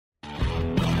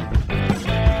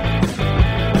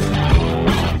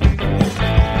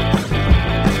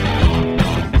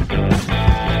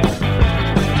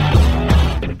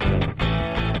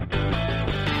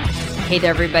Hey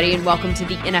there, everybody, and welcome to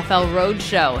the NFL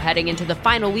Roadshow, heading into the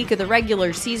final week of the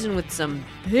regular season with some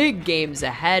big games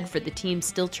ahead for the teams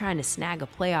still trying to snag a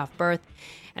playoff berth.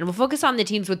 And we'll focus on the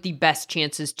teams with the best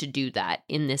chances to do that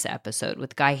in this episode,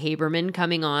 with Guy Haberman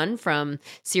coming on from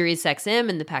SiriusXM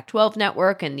and the Pac-12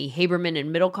 Network and the Haberman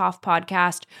and Middlecoff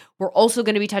podcast. We're also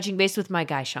going to be touching base with my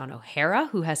guy Shaun O'Hara,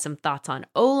 who has some thoughts on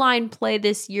O-line play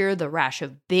this year, the rash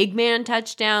of big man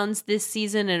touchdowns this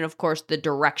season, and of course, the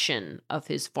direction of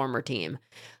his former team,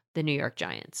 the New York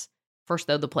Giants. First,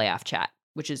 though, the playoff chat,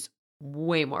 which is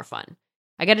way more fun.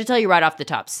 I got to tell you right off the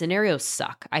top, scenarios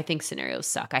suck. I think scenarios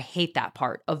suck. I hate that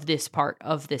part of the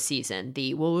season.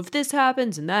 Well, if this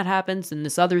happens and that happens, then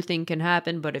this other thing can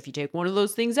happen. But if you take one of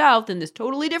those things out, then this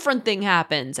totally different thing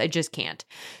happens. I just can't.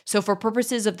 So for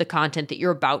purposes of the content that you're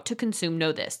about to consume,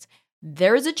 know this.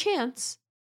 There is a chance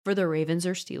for the Ravens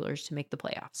or Steelers to make the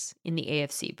playoffs in the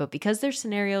AFC. But because their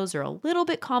scenarios are a little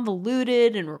bit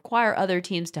convoluted and require other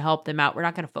teams to help them out, we're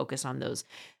not going to focus on those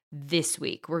this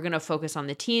week. We're going to focus on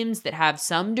the teams that have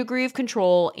some degree of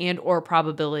control and or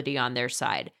probability on their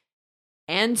side.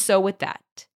 And so with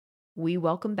that, we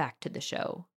welcome back to the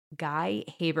show Guy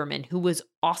Haberman, who was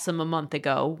awesome a month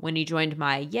ago when he joined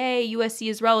my Yay, USC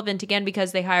is relevant again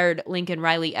because they hired Lincoln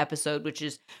Riley episode, which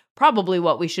is probably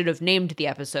what we should have named the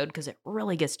episode because it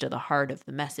really gets to the heart of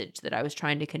the message that I was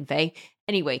trying to convey.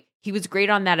 Anyway, he was great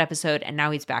on that episode, and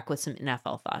now he's back with some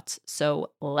NFL thoughts.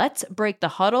 So let's break the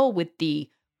huddle with the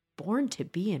born to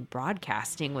be in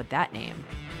broadcasting with that name,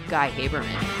 Guy Haberman.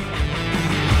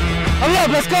 Hurry up,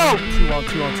 let's go! 2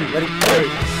 on 2, ready?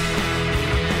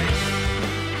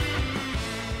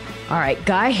 All right,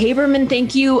 Guy Haberman,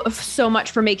 thank you so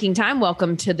much for making time.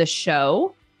 Welcome to the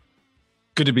show.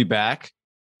 Good to be back.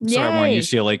 Sorry, I'm wearing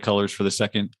UCLA colors for the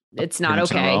second. It's not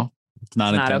okay. It's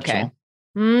not intentional. Okay.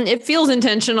 It feels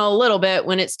intentional a little bit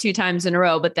when it's 2 times in a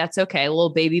row, but that's okay. A little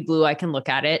baby blue, I can look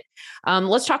at it.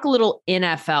 Let's talk a little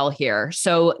NFL here.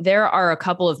 So there are a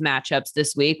couple of matchups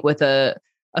this week with a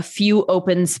few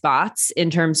open spots in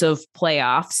terms of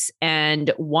playoffs.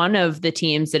 And one of the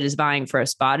teams that is vying for a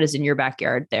spot is in your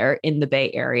backyard there in the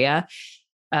Bay Area.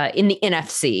 In the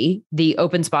NFC, the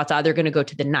open spot's either going to go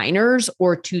to the Niners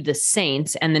or to the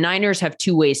Saints. And the Niners have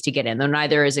 2 ways to get in, though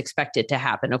neither is expected to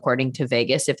happen, according to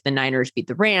Vegas. If the Niners beat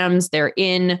the Rams, they're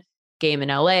in. Game in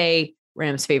LA,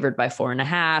 Rams favored by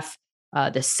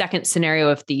 4.5. The second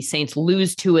scenario, if the Saints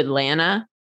lose to Atlanta,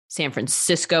 San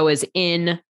Francisco is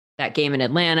in. That game in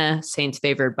Atlanta, Saints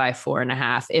favored by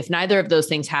 4.5. If neither of those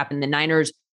things happen, the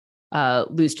Niners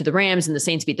lose to the Rams and the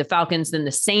Saints beat the Falcons, then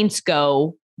the Saints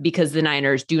go because the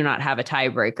Niners do not have a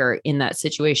tiebreaker in that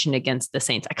situation against the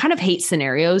Saints. I kind of hate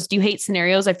scenarios. Do you hate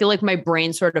scenarios? I feel like my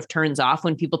brain sort of turns off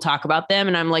when people talk about them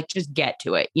and I'm like, just get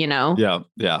to it, you know?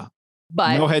 Yeah.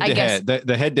 But no head to head.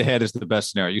 The head to head is the best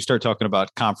scenario. You start talking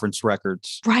about conference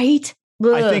records. Right.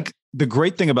 Ugh. I think the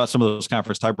great thing about some of those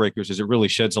conference tiebreakers is it really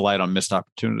sheds a light on missed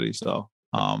opportunities though.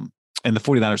 And the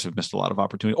 49ers have missed a lot of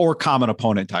opportunity, or common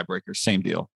opponent tiebreakers, same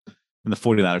deal. And the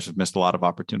 49ers have missed a lot of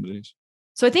opportunities.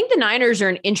 So I think the Niners are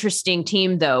an interesting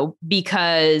team, though,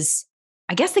 because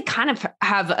I guess they kind of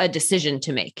have a decision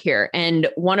to make here. And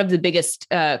one of the biggest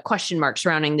question marks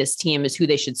surrounding this team is who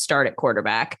they should start at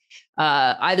quarterback,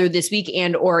 either this week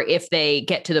and or if they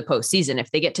get to the postseason.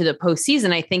 If they get to the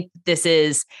postseason, I think this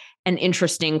is an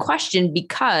interesting question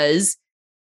because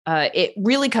it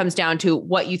really comes down to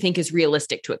what you think is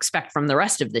realistic to expect from the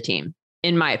rest of the team.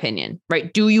 In my opinion,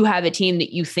 right? Do you have a team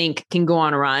that you think can go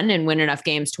on a run and win enough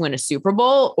games to win a Super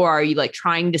Bowl? Or are you like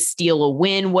trying to steal a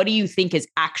win? What do you think is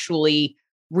actually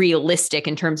realistic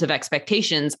in terms of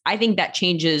expectations? I think that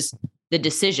changes the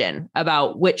decision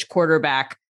about which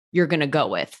quarterback you're going to go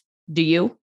with. Do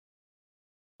you?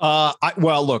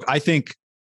 I think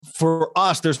for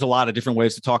us, there's a lot of different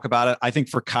ways to talk about it. I think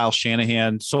for Kyle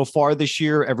Shanahan, so far this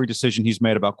year, every decision he's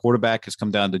made about quarterback has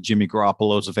come down to Jimmy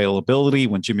Garoppolo's availability.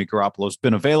 When Jimmy Garoppolo's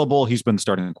been available, he's been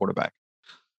starting quarterback.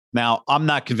 Now, I'm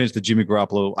not convinced that Jimmy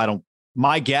Garoppolo,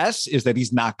 my guess is that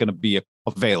he's not going to be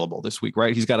available this week,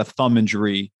 right? He's got a thumb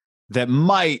injury that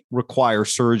might require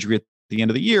surgery at the end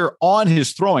of the year on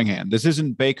his throwing hand. This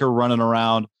isn't Baker running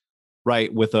around,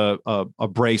 right, with a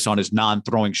brace on his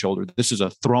non-throwing shoulder. This is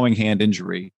a throwing hand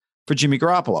injury for Jimmy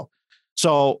Garoppolo.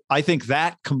 So I think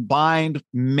that combined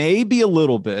maybe a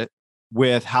little bit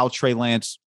with how Trey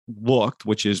Lance looked,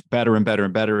 which is better and better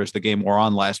and better as the game wore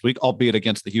on last week, albeit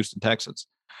against the Houston Texans,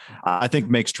 I think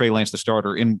makes Trey Lance the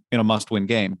starter in a must-win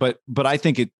game. But I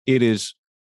think it is.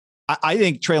 I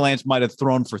think Trey Lance might have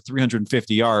thrown for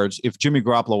 350 yards. If Jimmy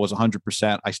Garoppolo was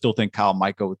 100%, I still think Kyle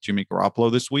might go with Jimmy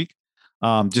Garoppolo this week.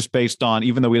 Just based on,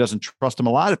 even though he doesn't trust him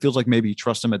a lot, it feels like maybe he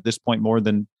trusts him at this point more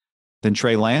than than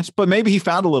Trey Lance, but maybe he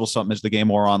found a little something as the game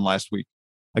wore on last week.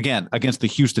 Again, against the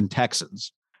Houston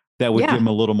Texans, that would give him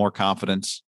a little more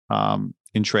confidence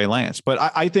in Trey Lance. But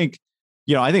I think,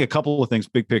 I think a couple of things,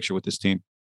 big picture with this team.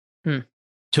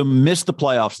 To miss the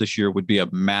playoffs this year would be a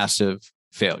massive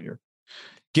failure,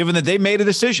 given that they made a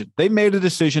decision. They made a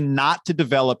decision not to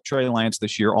develop Trey Lance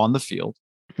this year on the field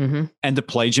and to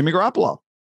play Jimmy Garoppolo.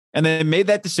 And they made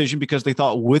that decision because they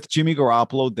thought with Jimmy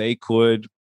Garoppolo, they could,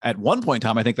 at one point in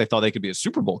time, I think they thought they could be a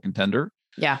Super Bowl contender.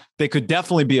 Yeah. They could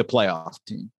definitely be a playoff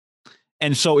team.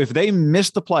 And so if they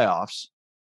miss the playoffs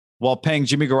while paying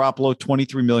Jimmy Garoppolo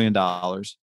 $23 million,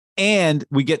 and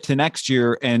we get to next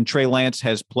year and Trey Lance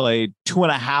has played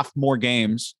 2.5 more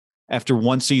games after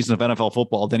one season of NFL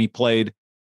football than he played,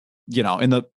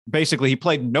 basically he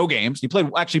played no games. He played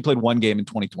one game in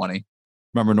 2020.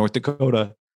 Remember North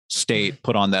Dakota State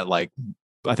put on that,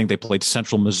 I think they played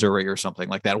Central Missouri or something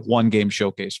like that, one game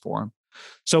showcase for him.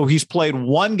 So he's played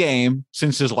one game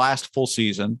since his last full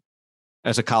season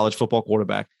as a college football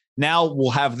quarterback. Now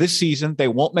we'll have this season. They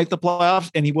won't make the playoffs,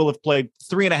 and he will have played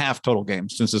 3.5 total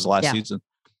games since his last season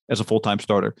as a full-time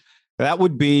starter. That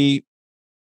would be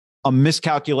a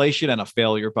miscalculation and a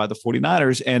failure by the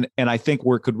 49ers. And I think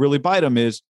where it could really bite them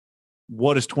is,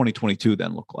 what does 2022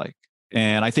 then look like?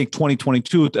 And I think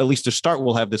 2022, at least to start,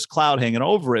 will have this cloud hanging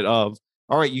over it of,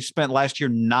 all right, you spent last year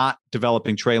not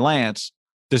developing Trey Lance.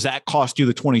 Does that cost you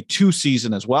the 22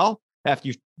 season as well?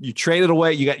 After you traded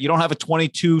away, you don't have a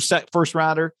 22 first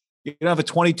rounder. You don't have a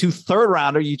 22 third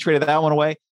rounder. You traded that one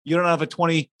away. You don't have a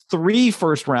 23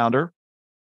 first rounder.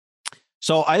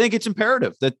 So I think it's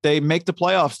imperative that they make the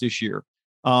playoffs this year.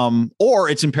 Or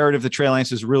it's imperative that Trey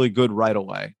Lance is really good right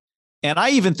away. And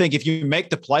I even think if you make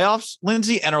the playoffs,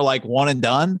 Lindsay, and are one and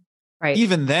done, right,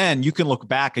 even then you can look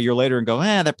back a year later and go,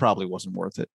 that probably wasn't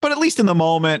worth it. But at least in the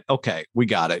moment, okay, we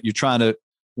got it. You're trying to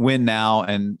win now,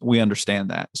 and we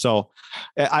understand that. So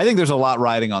I think there's a lot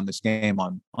riding on this game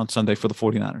on Sunday for the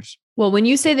 49ers. Well, when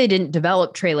you say they didn't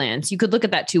develop Trey Lance, you could look at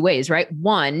that two ways, right?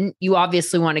 One, you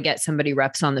obviously want to get somebody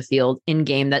reps on the field in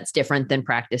game that's different than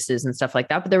practices and stuff like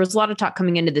that. But there was a lot of talk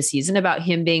coming into the season about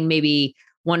him being maybe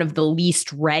one of the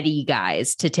least ready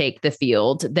guys to take the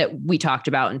field that we talked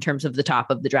about in terms of the top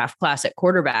of the draft class at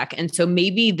quarterback. And so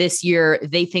maybe this year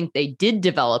they think they did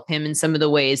develop him in some of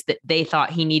the ways that they thought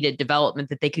he needed development,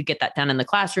 that they could get that done in the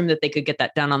classroom, that they could get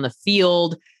that done on the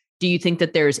field. Do you think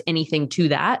that there's anything to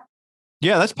that?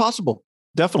 Yeah, that's possible.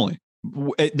 Definitely.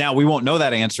 Now, we won't know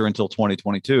that answer until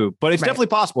 2022, but it's definitely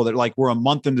possible that we're a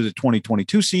month into the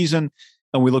 2022 season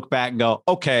and we look back and go,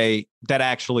 okay, that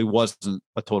actually wasn't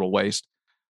a total waste.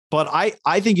 But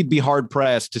I think you'd be hard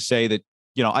pressed to say that,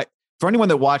 for anyone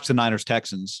that watched the Niners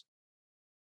Texans,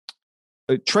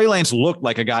 Trey Lance looked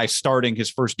like a guy starting his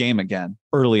first game again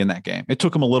early in that game. It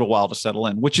took him a little while to settle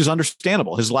in, which is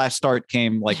understandable. His last start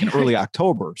came in early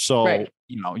October. So,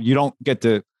 you don't get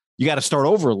to, you got to start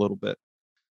over a little bit.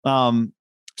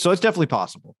 So it's definitely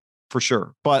possible for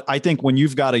sure. But I think when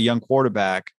you've got a young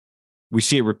quarterback, we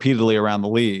see it repeatedly around the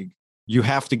league. You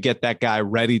have to get that guy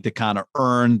ready to kind of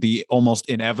earn the almost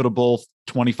inevitable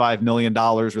 $25 million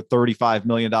or $35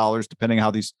 million, depending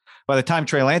how by the time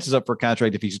Trey Lance is up for a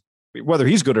contract, whether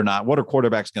he's good or not, what are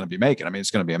quarterbacks going to be making? I mean,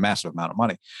 it's going to be a massive amount of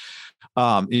money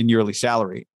in yearly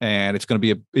salary. And it's going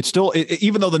to be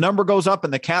even though the number goes up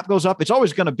and the cap goes up, it's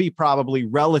always going to be probably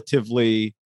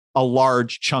relatively a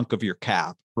large chunk of your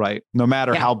cap, right? No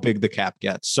matter how big the cap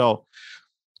gets. So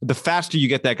the faster you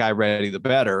get that guy ready, the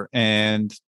better.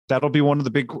 And that'll be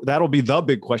the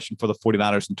big question for the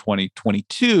 49ers in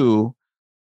 2022.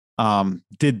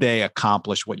 Did they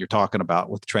accomplish what you're talking about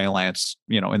with Trey Lance,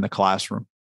 in the classroom?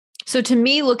 So to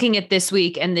me, looking at this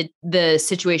week and the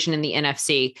situation in the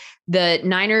NFC, the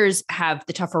Niners have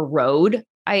the tougher road,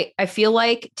 I feel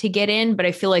like, to get in, but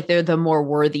I feel like they're the more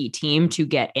worthy team to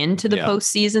get into the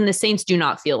postseason. The Saints do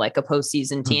not feel like a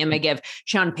postseason team. I give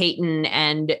Sean Payton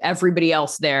and everybody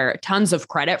else there tons of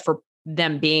credit for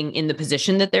them being in the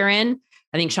position that they're in.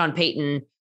 I think Sean Payton,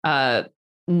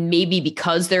 maybe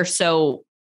because they're so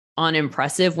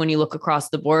unimpressive when you look across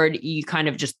the board, you kind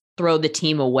of just throw the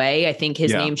team away. I think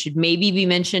his name should maybe be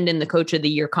mentioned in the coach of the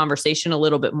year conversation a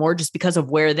little bit more, just because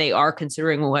of where they are,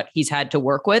 considering what he's had to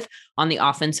work with on the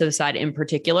offensive side in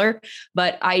particular.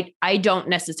 But I don't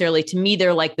necessarily, to me,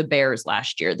 they're like the Bears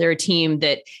last year. They're a team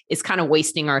that is kind of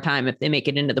wasting our time if they make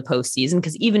it into the postseason,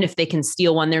 because even if they can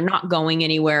steal one, they're not going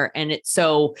anywhere. And it's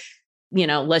so,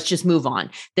 let's just move on.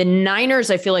 The Niners,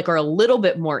 I feel like, are a little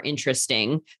bit more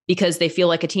interesting because they feel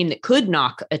like a team that could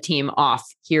knock a team off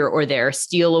here or there,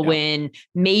 steal a win,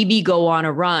 maybe go on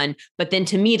a run. But then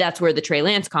to me, that's where the Trey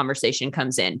Lance conversation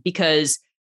comes in, because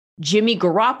Jimmy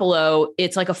Garoppolo,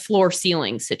 it's like a floor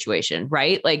ceiling situation,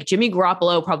 right? Like Jimmy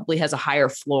Garoppolo probably has a higher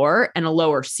floor and a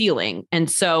lower ceiling. And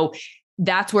so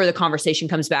that's where the conversation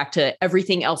comes back to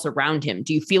everything else around him.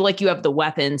 Do you feel like you have the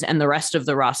weapons and the rest of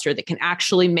the roster that can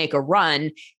actually make a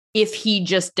run if he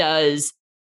just does,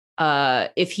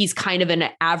 if he's kind of an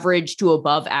average to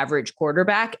above average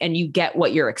quarterback and you get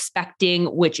what you're expecting,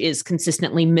 which is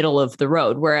consistently middle of the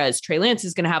road. Whereas Trey Lance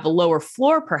is going to have a lower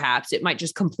floor, perhaps it might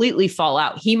just completely fall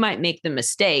out. He might make the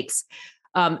mistakes.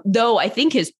 Though I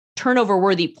think his turnover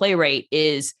worthy play rate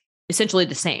is essentially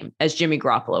the same as Jimmy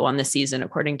Garoppolo on this season,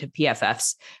 according to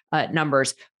PFF's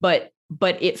numbers. But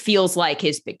it feels like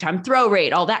his big time throw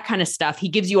rate, all that kind of stuff, he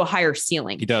gives you a higher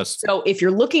ceiling. He does. So if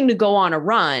you're looking to go on a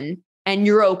run and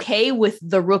you're okay with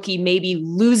the rookie maybe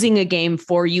losing a game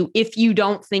for you, if you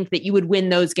don't think that you would win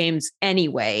those games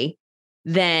anyway,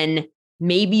 then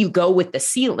maybe you go with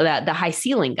the high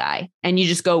ceiling guy and you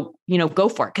just go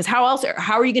for it. Because how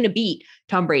are you going to beat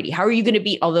Tom Brady? How are you going to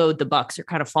beat, although the Bucs are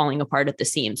kind of falling apart at the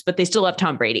seams, but they still have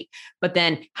Tom Brady. But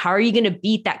then how are you going to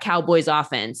beat that Cowboys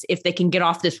offense if they can get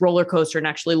off this roller coaster and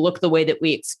actually look the way that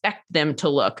we expect them to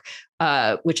look,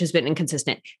 which has been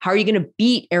inconsistent? How are you going to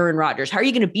beat Aaron Rodgers? How are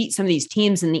you going to beat some of these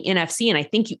teams in the NFC? And I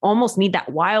think you almost need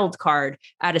that wild card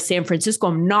out of San Francisco.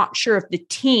 I'm not sure if the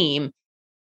team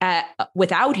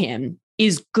without him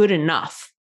is good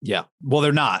enough. Yeah. Well,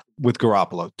 they're not with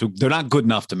Garoppolo. They're not good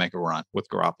enough to make a run with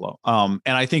Garoppolo. And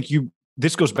I think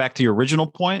this goes back to your original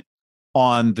point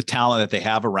on the talent that they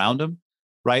have around him,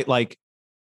 right? Like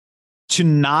to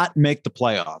not make the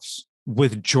playoffs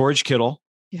with George Kittle,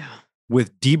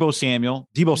 with Deebo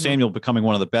Samuel becoming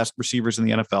one of the best receivers in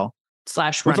the NFL.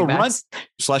 Slash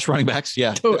running backs.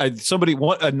 Yeah.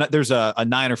 There's a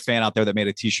Niner fan out there that made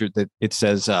a t-shirt that it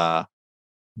says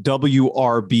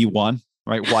WRB1.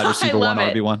 Right, wide receiver one,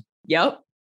 RB1. Yep.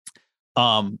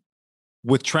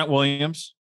 With Trent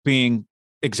Williams being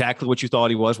exactly what you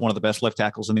thought he was, one of the best left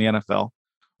tackles in the NFL,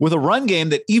 with a run game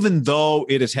that, even though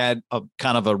it has had a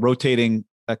kind of a rotating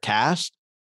cast,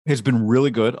 has been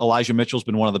really good. Elijah Mitchell's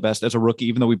been one of the best as a rookie,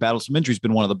 even though we battled some injuries,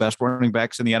 been one of the best running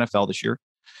backs in the NFL this year.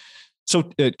 So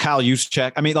Kyle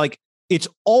Juszczyk, I mean, like it's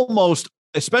almost,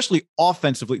 especially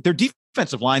offensively, their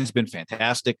defensive line has been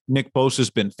fantastic. Nick Bosa has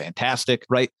been fantastic,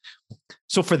 right?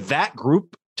 So for that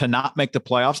group to not make the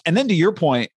playoffs, and then to your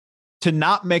point, to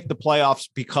not make the playoffs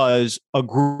because a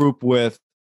group with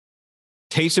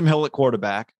Taysom Hill at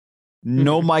quarterback,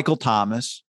 no Michael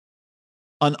Thomas,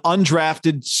 an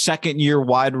undrafted second-year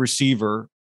wide receiver,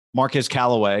 Marquez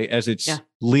Callaway, as its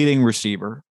leading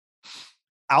receiver,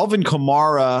 Alvin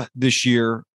Kamara this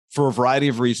year, for a variety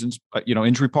of reasons,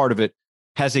 injury part of it,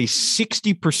 has a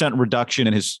 60% reduction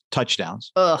in his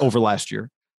touchdowns over last year.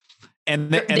 And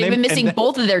they've been missing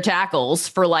both of their tackles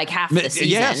for like half the season.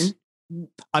 Yes.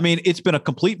 I mean, it's been a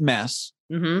complete mess,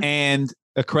 and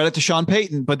a credit to Sean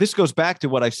Payton. But this goes back to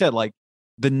what I said, like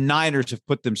the Niners have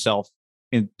put themselves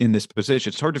in this position.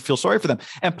 It's hard to feel sorry for them.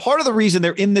 And part of the reason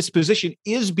they're in this position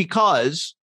is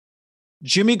because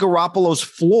Jimmy Garoppolo's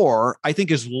floor, I think,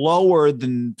 is lower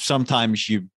than sometimes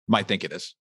you might think it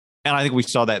is. And I think we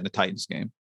saw that in the Titans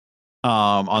game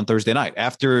on Thursday night.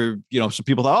 After, some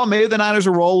people thought, maybe the Niners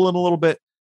are rolling a little bit.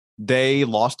 They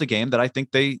lost a game that I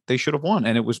think they should have won.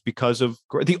 And it was because of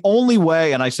the only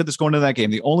way, and I said this going into that game,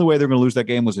 the only way they're going to lose that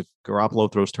game was if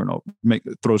Garoppolo throws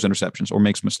interceptions or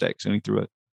makes mistakes. And he threw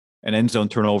an end zone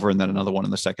turnover and then another one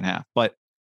in the second half. But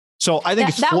so I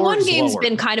think that one game's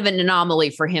been kind of an anomaly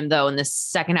for him, though, in the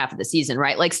second half of the season,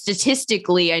 right? Like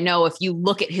statistically, I know if you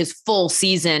look at his full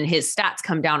season, his stats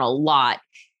come down a lot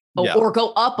or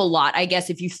go up a lot, I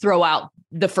guess, if you throw out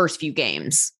the first few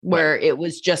games where it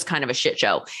was just kind of a shit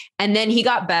show. And then he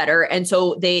got better. And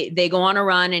so they go on a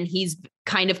run and he's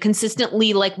kind of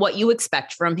consistently like what you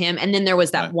expect from him. And then there was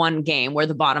that one game where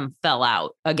the bottom fell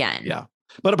out again. Yeah.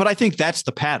 But I think that's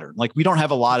the pattern. Like we don't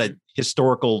have a lot of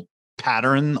historical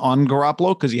pattern on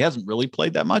Garoppolo because he hasn't really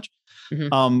played that much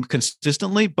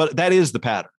consistently, but that is the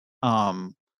pattern.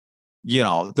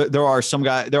 There are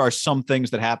some things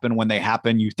that happen when they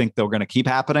happen, you think they're going to keep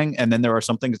happening. And then there are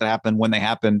some things that happen when they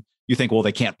happen, you think, well,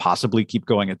 they can't possibly keep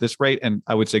going at this rate. And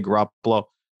I would say Garoppolo,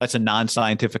 that's a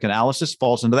non-scientific analysis,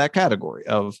 falls into that category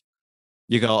of,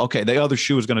 you go, okay, the other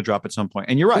shoe is going to drop at some point.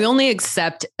 And you're right. We only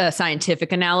accept a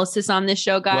scientific analysis on this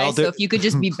show, guys. Well, so if you could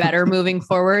just be better moving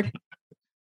forward.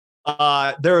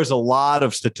 There is a lot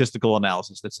of statistical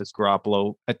analysis that says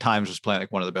Garoppolo at times was playing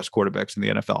like one of the best quarterbacks in the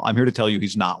NFL. I'm here to tell you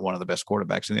he's not one of the best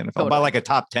quarterbacks in the NFL by like a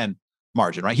top 10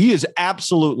 margin, right? He is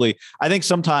absolutely, I think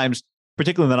sometimes,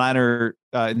 particularly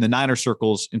in the Niner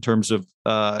circles, in terms of,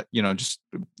 just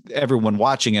everyone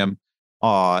watching him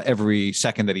every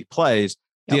second that he plays,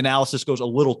 the analysis goes a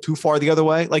little too far the other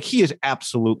way. Like, he is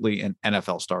absolutely an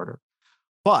NFL starter,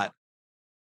 but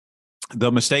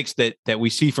the mistakes that we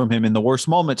see from him in the worst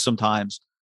moments sometimes,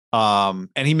 and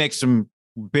he makes some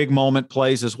big moment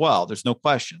plays as well. There's no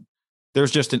question.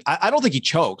 There's just I don't think he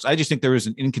chokes. I just think there is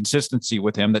an inconsistency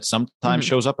with him that sometimes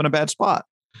shows up in a bad spot.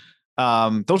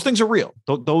 Those things are real.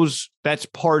 That's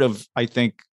part of, I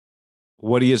think,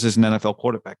 what he is as an NFL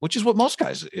quarterback, which is what most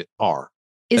guys are.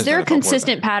 Is there a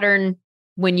consistent pattern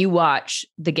when you watch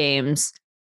the games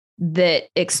that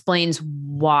explains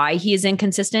why he is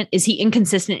inconsistent? Is he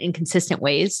inconsistent in consistent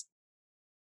ways?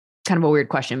 Kind of a weird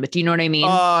question, but do you know what I mean?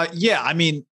 Yeah. I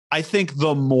mean, I think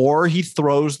the more he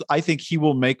throws, I think he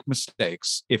will make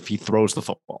mistakes if he throws the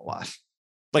football a lot.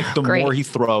 Like, the more he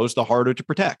throws, the harder to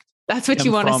protect. That's what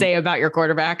you want to say about your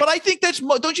quarterback. But I think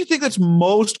don't you think that's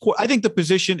most, I think the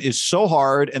position is so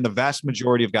hard and the vast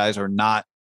majority of guys are not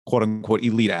quote unquote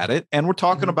elite at it. And we're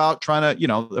talking about trying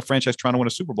to, the franchise trying to win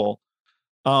a Super Bowl.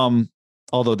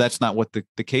 Although that's not what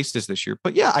the case is this year.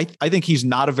 But yeah, I think he's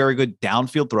not a very good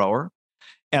downfield thrower.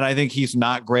 And I think he's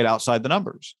not great outside the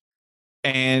numbers.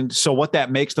 And so what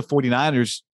that makes the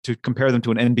 49ers, to compare them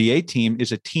to an NBA team,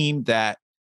 is a team that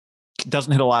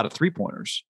doesn't hit a lot of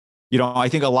 3-pointers. I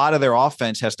think a lot of their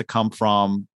offense has to come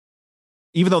from,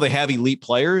 even though they have elite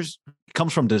players, it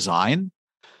comes from design.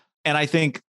 And I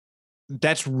think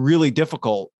that's really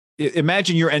difficult.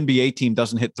 Imagine your NBA team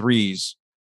doesn't hit threes.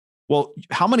 Well,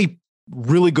 how many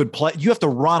really good play? You have to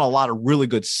run a lot of really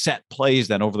good set plays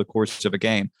then over the course of a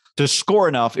game to score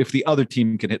enough if the other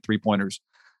team can hit 3-pointers.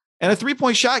 And a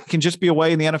 3-point shot can just be a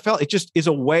way in the NFL. It just is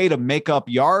a way to make up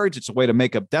yards. It's a way to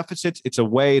make up deficits. It's a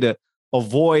way to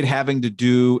avoid having to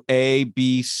do A,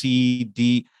 B, C,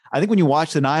 D. I think when you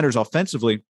watch the Niners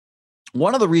offensively,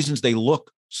 one of the reasons they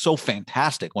look so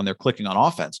fantastic when they're clicking on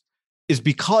offense is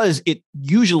because it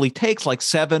usually takes like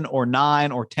 7 or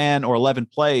 9 or 10 or 11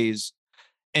 plays.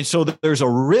 And so there's a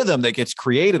rhythm that gets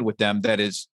created with them that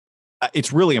is,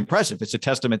 it's really impressive. It's a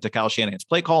testament to Kyle Shanahan's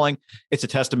play calling. It's a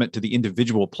testament to the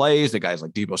individual plays that guys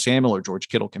like Deebo Samuel or George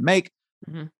Kittle can make.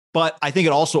 Mm-hmm. But I think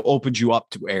it also opens you up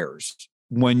to errors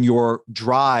when your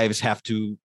drives have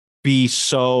to be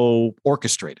so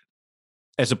orchestrated,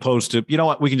 as opposed to,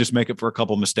 we can just make it for a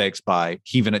couple of mistakes by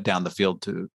heaving it down the field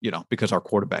to, because our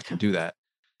quarterback can do that.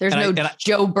 There's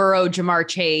Joe Burrow, Jamar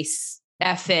Chase,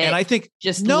 F it. And I think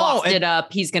just loft it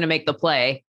up. He's going to make the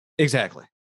play. Exactly.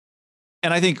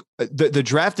 And I think the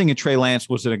drafting of Trey Lance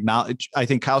was an acknowledge. I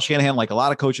think Kyle Shanahan, like a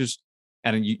lot of coaches,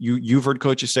 and you've heard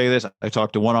coaches say this. I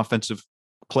talked to one offensive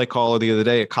play caller the other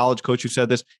day, a college coach, who said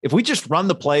this: if we just run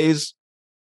the plays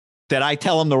that I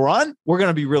tell them to run, we're going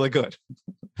to be really good.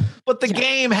 But the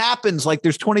game happens. Like,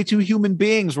 there's 22 human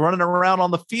beings running around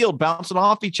on the field, bouncing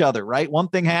off each other, right? One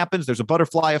thing happens, there's a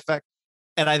butterfly effect.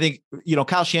 And I think,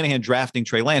 Kyle Shanahan drafting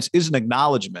Trey Lance is an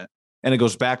acknowledgement. And it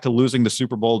goes back to losing the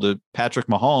Super Bowl to Patrick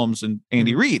Mahomes and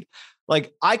Andy Reid.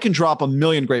 Like, I can drop a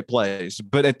million great plays,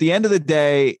 but at the end of the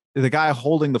day, the guy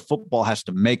holding the football has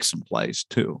to make some plays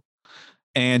too.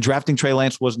 And drafting Trey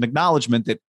Lance was an acknowledgement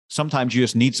that sometimes you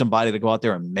just need somebody to go out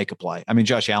there and make a play. I mean,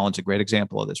 Josh Allen's a great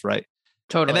example of this, right?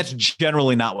 Totally. And that's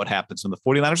generally not what happens in the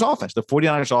 49ers offense. The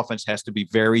 49ers offense has to be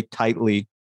very tightly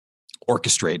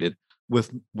orchestrated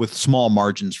with small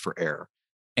margins for error.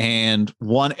 And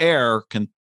one error can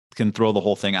throw the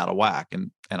whole thing out of whack.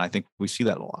 And I think we see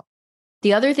that a lot.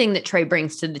 The other thing that Trey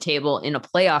brings to the table in a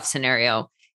playoff scenario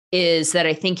is that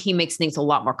I think he makes things a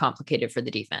lot more complicated for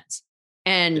the defense.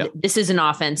 And This is an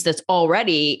offense that's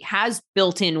already has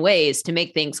built-in ways to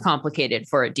make things complicated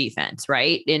for a defense,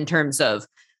 right? In terms of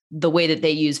the way that they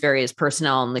use various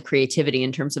personnel and the creativity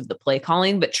in terms of the play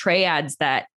calling. But Trey adds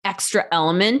that extra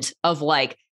element of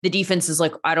like, the defense is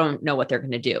like, I don't know what they're going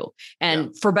to do.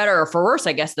 And for better or for worse,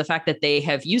 I guess the fact that they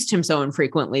have used him so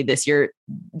infrequently this year,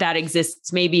 that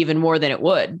exists maybe even more than it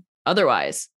would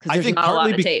otherwise. Because there's not a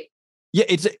lot of tape. Yeah,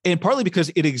 and partly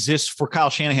because it exists for Kyle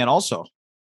Shanahan also.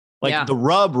 Like the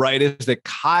rub, right, is that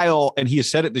Kyle, and he has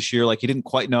said it this year, like he didn't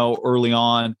quite know early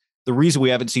on. The reason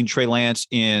we haven't seen Trey Lance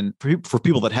for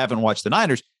people that haven't watched the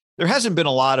Niners, there hasn't been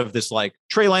a lot of this like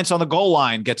Trey Lance on the goal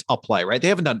line gets a play, right? They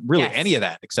haven't done really any of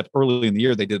that, except early in the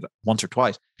year they did it once or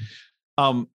twice.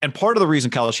 And part of the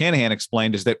reason Kyle Shanahan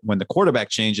explained is that when the quarterback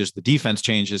changes, the defense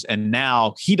changes, and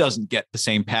now he doesn't get the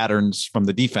same patterns from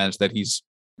the defense that he's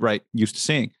used to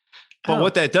seeing. But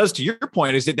what that does, to your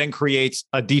point, is it then creates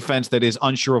a defense that is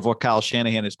unsure of what Kyle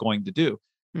Shanahan is going to do.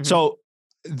 Mm-hmm. So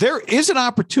there is an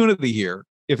opportunity here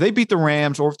if they beat the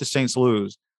Rams or if the Saints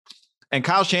lose, and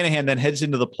Kyle Shanahan then heads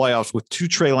into the playoffs with 2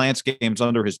 Trey Lance games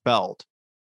under his belt,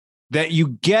 that you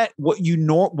get what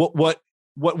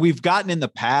we've gotten in the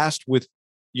past with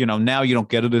now you don't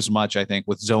get it as much, I think,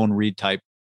 with zone read type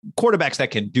quarterbacks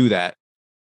that can do that.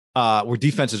 Where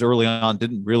defenses early on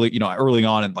didn't really, early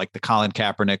on in like the Colin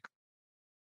Kaepernick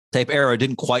type era,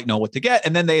 didn't quite know what to get.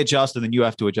 And then they adjust, and then you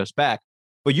have to adjust back.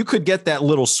 But you could get that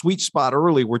little sweet spot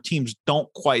early where teams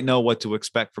don't quite know what to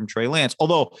expect from Trey Lance.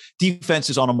 Although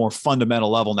defenses on a more fundamental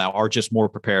level now are just more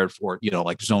prepared for,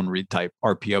 like zone read type,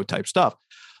 RPO type stuff.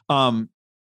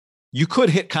 You could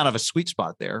hit kind of a sweet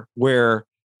spot there where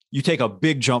you take a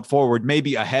big jump forward,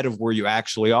 maybe ahead of where you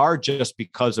actually are, just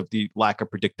because of the lack of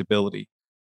predictability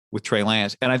with Trey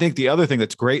Lance. And I think the other thing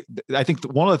that's great, I think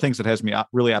one of the things that has me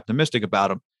really optimistic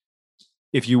about him,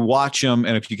 if you watch him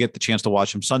and if you get the chance to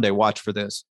watch him Sunday, watch for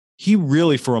this. He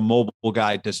really, for a mobile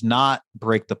guy, does not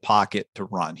break the pocket to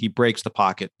run. He breaks the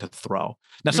pocket to throw.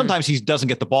 Now, sometimes he doesn't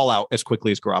get the ball out as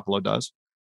quickly as Garoppolo does.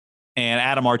 And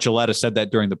Adam Archuleta said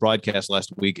that during the broadcast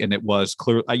last week. And it was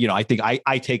clear, I think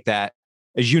I take that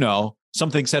as,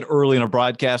 something said early in a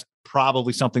broadcast,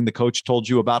 probably something the coach told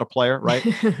you about a player, right?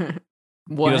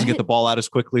 He doesn't get the ball out as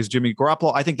quickly as Jimmy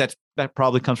Garoppolo. I think that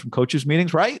probably comes from coaches'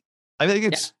 meetings, right? I think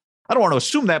it's, I don't want to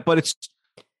assume that, but it's.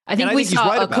 I think we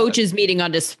saw a coaches' meeting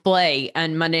on display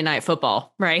on Monday Night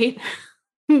Football, right?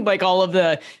 Like all of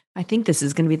I think this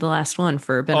is going to be the last one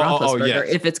for Ben Roethlisberger. Yes.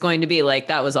 If it's going to be like,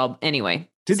 that was all. Anyway.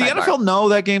 Did the NFL know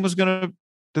that game was did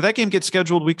that game get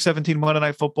scheduled week 17 Monday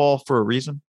Night Football for a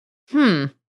reason?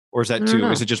 Or is that too?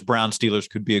 Is it just Brown Steelers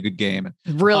could be a good game?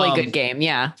 Really good game.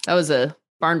 Yeah. That was a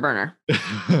barn burner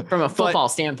from a football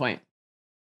standpoint.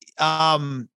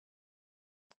 I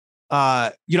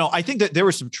think that there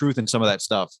was some truth in some of that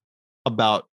stuff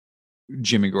about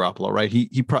Jimmy Garoppolo, right?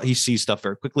 He sees stuff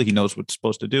very quickly. He knows what he's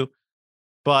supposed to do.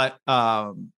 But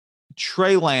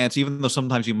Trey Lance, even though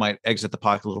sometimes he might exit the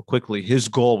pocket a little quickly, his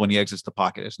goal when he exits the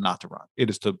pocket is not to run. It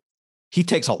is he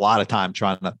takes a lot of time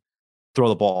trying to throw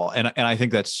the ball. And I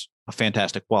think that's a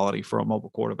fantastic quality for a mobile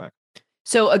quarterback.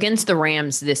 So against the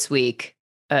Rams this week,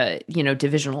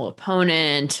 divisional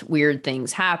opponent, weird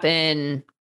things happen.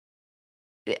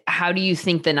 How do you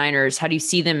think the Niners, how do you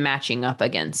see them matching up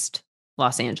against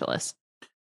Los Angeles?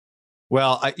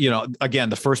 Well, again,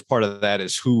 the first part of that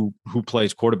is who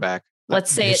plays quarterback.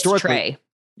 Let's say it's Trey.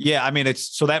 Yeah. I mean,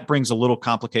 so that brings a little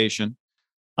complication.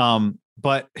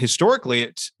 But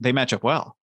historically they match up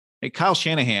well. Hey, Kyle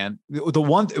Shanahan,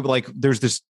 there's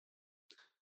this,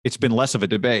 it's been less of a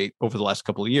debate over the last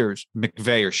couple of years,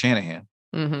 McVay or Shanahan.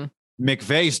 Mm-hmm.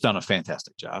 McVay's done a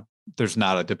fantastic job. There's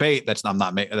not a debate. That's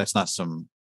not some,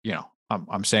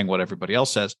 I'm saying what everybody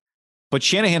else says, but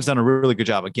Shanahan's done a really good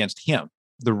job against him.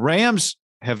 The Rams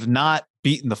have not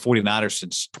beaten the 49ers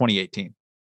since 2018.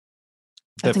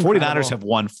 The 49ers have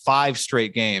won 5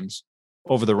 straight games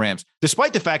over the Rams,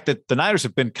 despite the fact that the Niners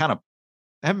have been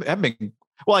haven't been,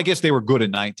 well, I guess they were good in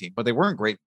 19, but they weren't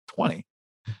great in 20.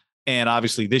 And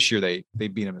obviously this year they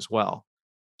beat him as well.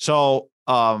 So,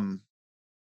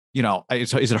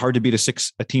 is it hard to beat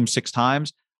a team 6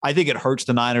 times? I think it hurts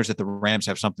the Niners that the Rams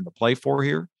have something to play for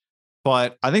here,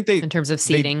 but I think in terms of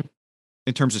seeding,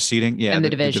 yeah, and the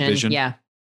division, yeah,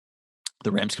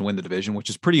 the Rams can win the division, which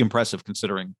is pretty impressive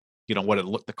considering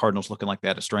what the Cardinals looking like they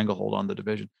had a stranglehold on the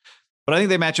division. But I think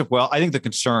they match up well. I think the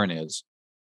concern is,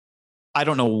 I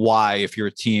don't know why, if you're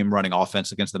a team running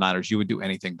offense against the Niners, you would do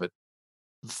anything but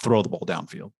throw the ball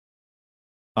downfield.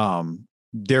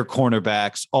 Their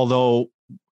cornerbacks, although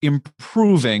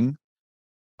improving,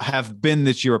 have been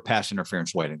this year a pass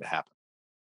interference waiting to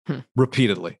happen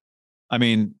repeatedly. I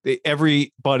mean,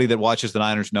 everybody that watches the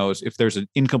Niners knows if there's an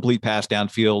incomplete pass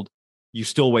downfield, you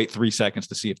still wait 3 seconds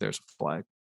to see if there's a flag.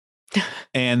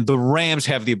 And the Rams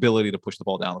have the ability to push the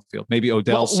ball down the field. Maybe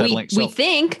Odell settling. We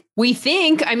think,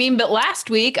 but last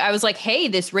week I was like, hey,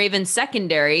 this Ravens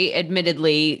secondary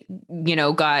admittedly,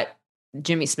 got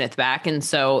Jimmy Smith back. And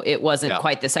so it wasn't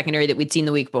quite the secondary that we'd seen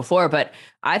the week before, but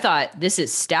I thought this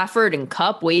is Stafford and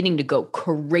Kupp waiting to go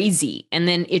crazy. And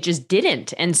then it just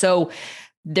didn't. And so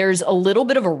there's a little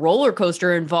bit of a roller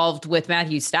coaster involved with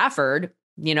Matthew Stafford.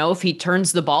 If he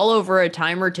turns the ball over a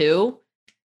time or two,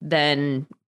 then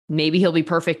maybe he'll be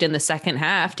perfect in the second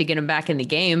half to get him back in the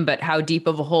game. But how deep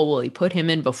of a hole will he put him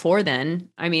in before then?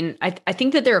 I mean, I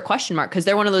think that they're a question mark because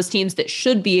they're one of those teams that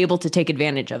should be able to take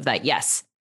advantage of that. Yes.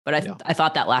 But I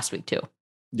thought that last week too.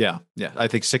 Yeah. Yeah. I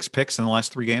think 6 picks in the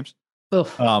last 3 games.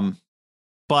 But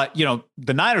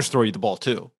the Niners throw you the ball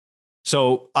too.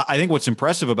 So I think what's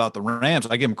impressive about the Rams,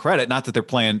 I give them credit, not that they're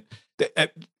playing,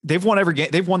 they've won every game.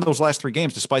 They've won those last 3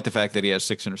 games, despite the fact that he has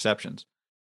 6 interceptions.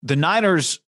 The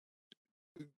Niners,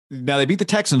 now they beat the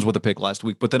Texans with a pick last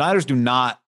week, but the Niners do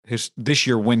not this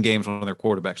year win games when their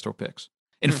quarterbacks throw picks.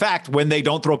 In fact, when they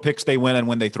don't throw picks, they win. And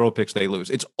when they throw picks, they lose.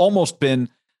 It's almost been,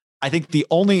 I think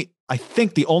I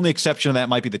think the only exception to that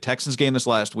might be the Texans game this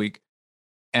last week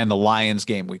and the Lions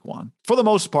game week 1. For the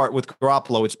most part, with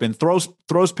Garoppolo, it's been throws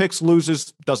picks,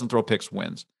 loses, doesn't throw picks,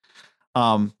 wins.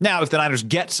 Now, if the Niners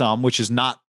get some, which has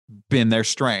not been their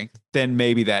strength, then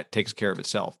maybe that takes care of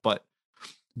itself. But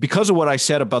because of what I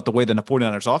said about the way the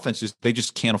 49ers offense is, they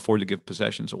just can't afford to give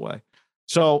possessions away.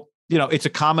 So, it's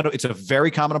a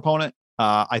very common opponent.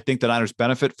 I think the Niners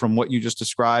benefit from what you just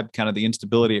described, kind of the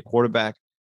instability at quarterback.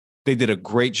 They did a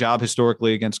great job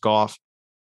historically against Goff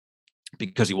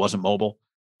because he wasn't mobile.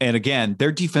 And again,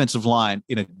 their defensive line,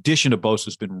 in addition to Bosa,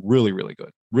 has been really, really good,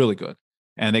 really good.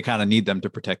 And they kind of need them to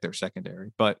protect their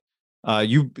secondary. But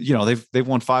they've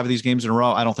won 5 of these games in a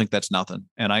row. I don't think that's nothing.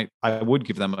 And I would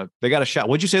give them they got a shot.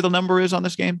 What'd you say the number is on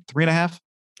this game? 3.5?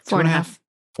 4.5.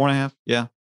 4.5. Yeah.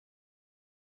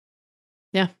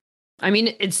 Yeah. I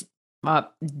mean, it's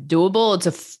doable.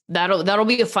 That'll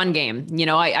be a fun game.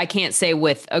 I can't say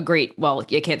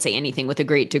you can't say anything with a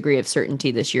great degree of certainty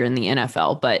this year in the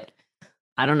NFL, but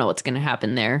I don't know what's going to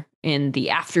happen there in the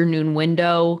afternoon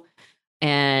window.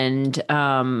 And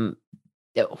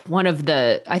one of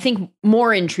the, I think,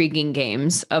 more intriguing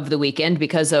games of the weekend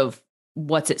because of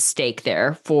what's at stake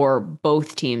there for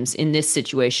both teams in this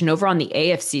situation. Over on the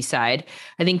AFC side,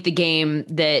 I think the game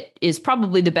that is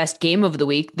probably the best game of the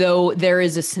week, though there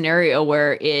is a scenario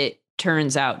where it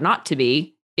turns out not to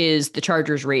be, is the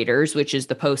Chargers Raiders, which is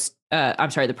the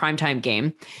primetime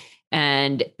game.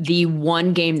 And the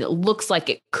one game that looks like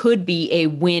it could be a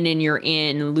win and you're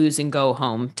in, lose and go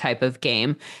home type of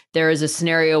game. There is a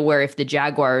scenario where if the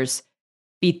Jaguars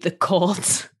beat the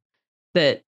Colts,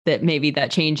 that maybe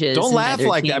that changes. Don't laugh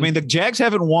like that. I mean, the Jags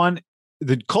haven't won.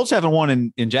 The Colts haven't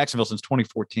won in Jacksonville since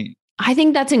 2014. I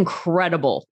think that's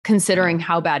incredible considering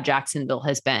how bad Jacksonville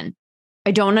has been.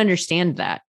 I don't understand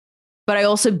that. But I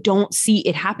also don't see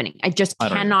it happening. I just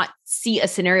cannot see a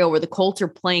scenario where the Colts are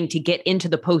playing to get into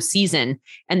the postseason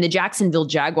and the Jacksonville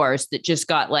Jaguars that just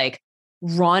got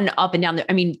run up and down there.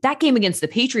 I mean, that game against the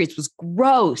Patriots was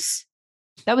gross.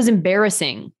 That was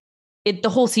embarrassing. The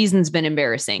whole season's been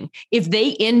embarrassing. If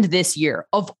they end this year,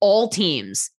 of all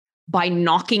teams, by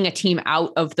knocking a team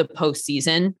out of the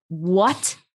postseason,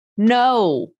 what?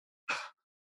 No.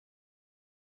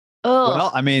 Ugh.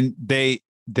 Well, I mean, they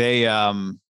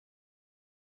kind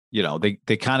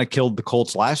of killed the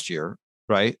Colts last year,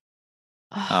 right?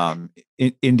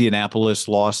 Indianapolis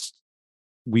lost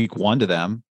week 1 to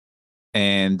them.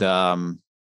 And I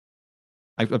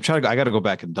got to go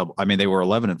back and double. I mean, they were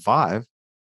 11-5.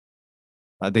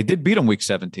 They did beat them week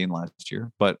 17 last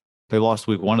year, but they lost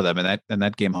week 1 to them. And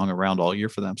that game hung around all year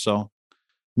for them. So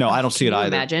no, I don't see it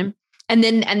either. Imagine. And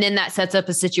then that sets up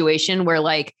a situation where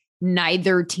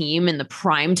neither team in the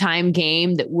primetime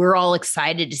game that we're all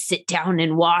excited to sit down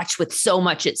and watch with so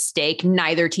much at stake,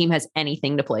 neither team has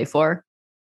anything to play for.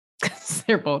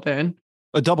 They're both in.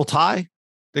 A double tie.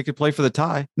 They could play for the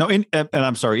tie. No, and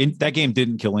I'm sorry, that game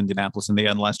didn't kill Indianapolis in the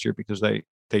end last year because they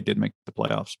did make the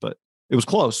playoffs, but it was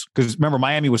close because remember,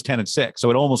 Miami was 10-6, so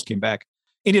it almost came back.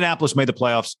 Indianapolis made the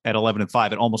playoffs at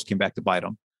 11-5. It almost came back to bite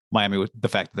them. Miami, with the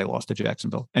fact that they lost to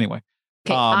Jacksonville. Anyway.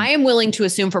 Okay, I am willing to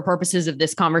assume for purposes of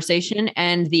this conversation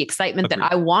and the excitement that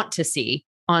I want to see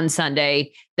on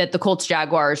Sunday that the Colts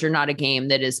Jaguars are not a game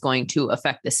that is going to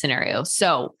affect this scenario.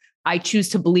 So I choose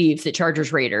to believe that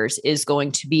Chargers Raiders is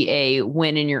going to be a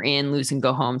win and you're in, lose and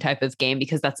go home type of game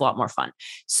because that's a lot more fun.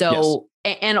 So,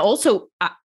 yes. And also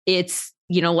it's,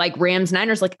 like Rams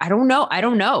Niners, I don't know.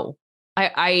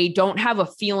 I don't have a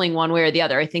feeling one way or the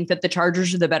other. I think that the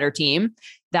Chargers are the better team.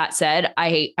 That said,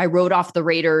 I wrote off the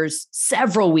Raiders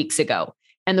several weeks ago,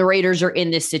 and the Raiders are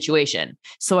in this situation.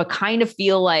 So I kind of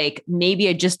feel like maybe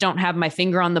I just don't have my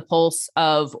finger on the pulse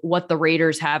of what the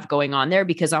Raiders have going on there,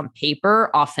 because on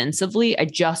paper, offensively, I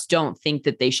just don't think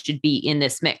that they should be in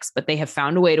this mix. But they have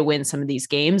found a way to win some of these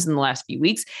games in the last few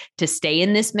weeks to stay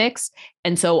in this mix.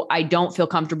 And so I don't feel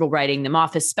comfortable writing them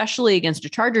off, especially against a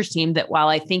Chargers team that, while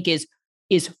I think is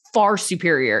far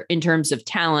superior in terms of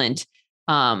talent,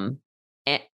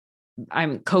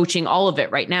 I'm coaching all of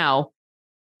it right now.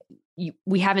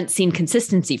 We haven't seen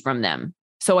consistency from them.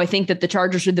 So I think that the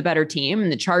Chargers are the better team,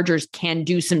 and the Chargers can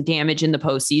do some damage in the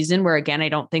postseason, where, again, I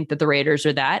don't think that the Raiders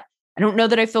are that. I don't know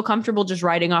that I feel comfortable just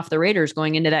writing off the Raiders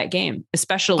going into that game,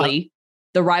 especially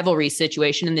the rivalry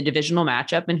situation in the divisional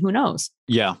matchup. And who knows?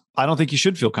 Yeah. I don't think you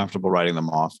should feel comfortable writing them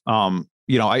off.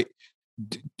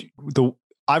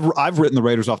 I've written the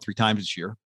Raiders off 3 times this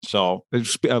year. So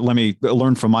let me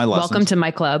learn from my lessons. Welcome to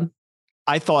my club.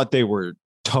 I thought they were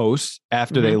toast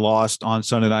after they lost on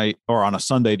Sunday night, or on a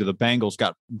Sunday, to the Bengals,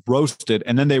 got roasted.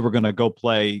 And then they were going to go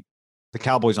play the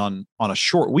Cowboys on a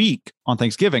short week on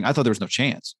Thanksgiving. I thought there was no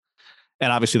chance.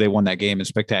 And obviously they won that game in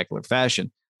spectacular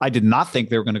fashion. I did not think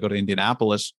they were going to go to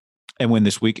Indianapolis and win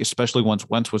this week, especially once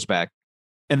Wentz was back.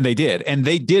 And they did. And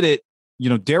they did it.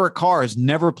 Derek Carr has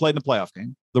never played in a playoff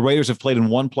game. The Raiders have played in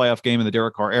one playoff game in the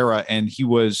Derek Carr era, and he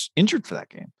was injured for that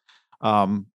game.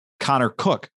 Connor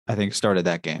Cook, I think, started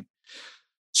that game.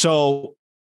 So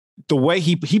the way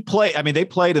he played, they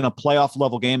played in a playoff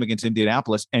level game against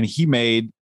Indianapolis, and he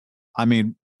made,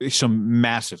 some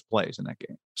massive plays in that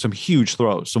game, some huge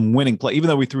throws, some winning play. Even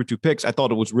though we threw 2 picks, I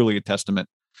thought it was really a testament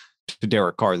to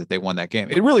Derek Carr that they won that game.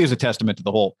 It really is a testament to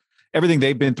the whole, everything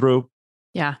they've been through.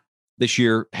 Yeah. This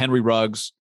year, Henry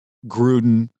Ruggs,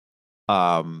 Gruden,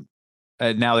 and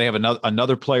now they have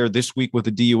another player this week with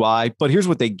a DUI. But here's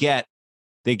what they get.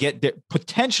 They get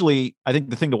potentially, I think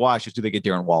the thing to watch is, do they get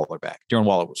Darren Waller back? Darren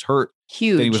Waller was hurt.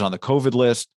 Huge. Then he was on the COVID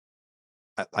list.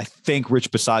 I think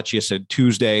Rich Bisaccia said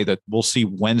Tuesday that we'll see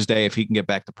Wednesday if he can get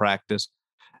back to practice.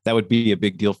 That would be a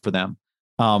big deal for them.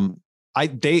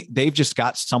 They've just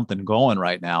got something going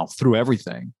right now through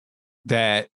everything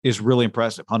that is really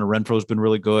impressive. Hunter Renfro's been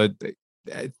really good.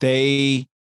 They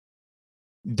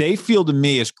feel, to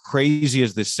me, as crazy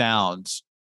as this sounds,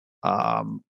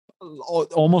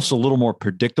 almost a little more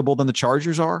predictable than the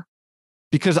Chargers are,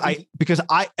 because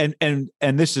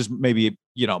this is maybe,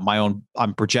 my own,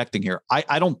 I'm projecting here.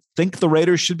 I don't think the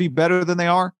Raiders should be better than they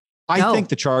are. I think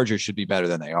the Chargers should be better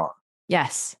than they are.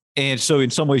 Yes. And so in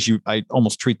some ways I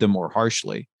almost treat them more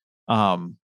harshly.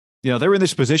 They're in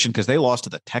this position because they lost to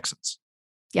the Texans.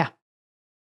 Yeah.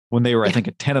 When they were, I think,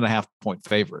 a 10.5 point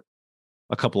favorite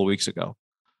a couple of weeks ago.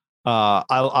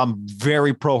 I'm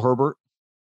very pro Herbert,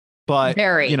 but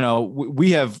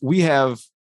we have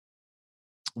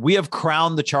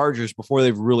crowned the Chargers before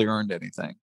they've really earned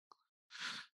anything.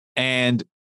 And,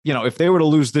 if they were to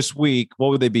lose this week, what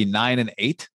would they be?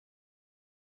 9-8?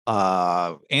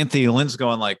 Anthony Lynn's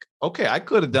going like, okay, I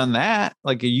could have done that.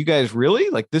 Like, are you guys really?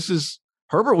 Like,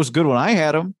 Herbert was good when I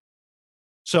had him.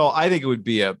 So I think it'd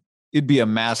be a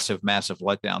massive, massive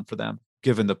letdown for them,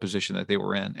 given the position that they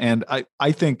were in. And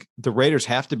I think the Raiders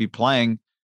have to be playing.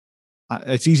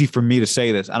 It's easy for me to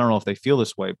say this. I don't know if they feel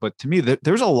this way, but to me,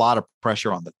 there's a lot of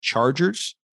pressure on the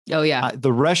Chargers. Oh yeah.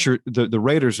 The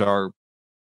Raiders are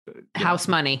house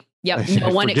money. Yep. No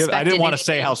one expected. I didn't want to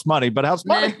say house money, but house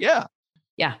money. Yeah.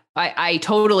 Yeah. I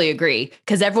totally agree,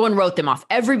 because everyone wrote them off.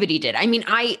 Everybody did.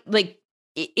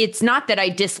 It's not that I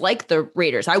dislike the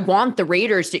Raiders. I want the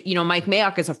Raiders to, Mike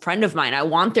Mayock is a friend of mine. I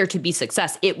want there to be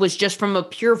success. It was just from a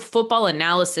pure football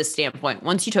analysis standpoint.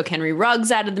 Once you took Henry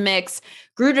Ruggs out of the mix,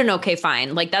 Gruden, okay,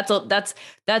 fine. Like that's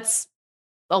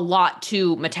a lot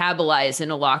to metabolize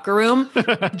in a locker room.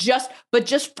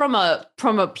 just from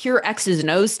a pure X's and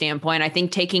O's standpoint, I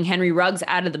think taking Henry Ruggs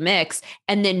out of the mix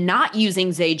and then not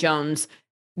using Zay Jones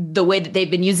the way that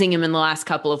they've been using him in the last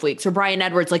couple of weeks, or Brian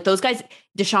Edwards, like those guys,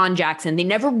 Deshaun Jackson, they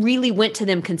never really went to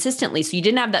them consistently. So you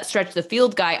didn't have that stretch the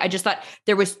field guy. I just thought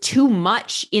there was too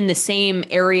much in the same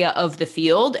area of the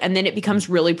field, and then it becomes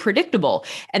really predictable.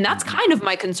 And that's kind of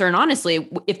my concern, honestly.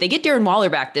 If they get Darren Waller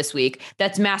back this week,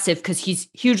 that's massive because he's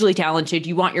hugely talented.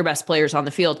 You want your best players on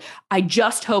the field. I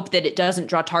just hope that it doesn't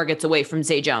draw targets away from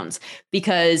Zay Jones,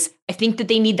 because I think that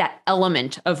they need that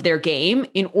element of their game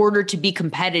in order to be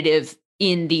competitive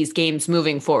in these games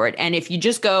moving forward. And if you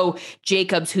just go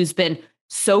Jacobs, who's been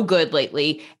so good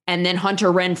lately, and then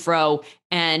Hunter Renfrow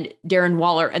and Darren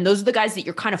Waller, and those are the guys that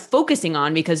you're kind of focusing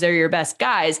on because they're your best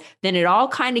guys, then it all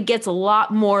kind of gets a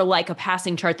lot more like a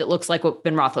passing chart that looks like what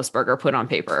Ben Roethlisberger put on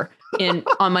paper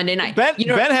on Monday night. Ben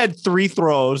had 3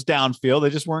 throws downfield. They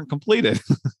just weren't completed.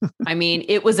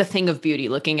 It was a thing of beauty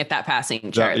looking at that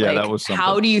passing chart. That was something.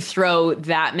 How do you throw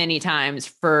that many times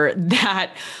for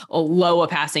that low a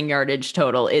passing yardage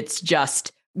total? It's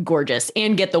just gorgeous,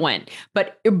 and get the win.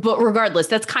 But regardless,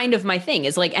 that's kind of my thing,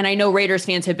 is like, and I know Raiders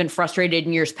fans have been frustrated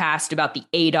in years past about the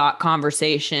ADOT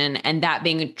conversation and that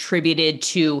being attributed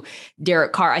to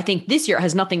Derek Carr. I think this year it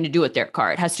has nothing to do with Derek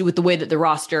Carr. It has to do with the way that the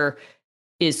roster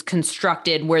is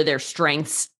constructed, where their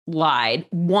strengths lied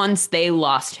once they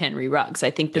lost Henry Ruggs.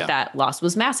 I think that loss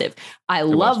was massive. I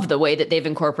love the way that they've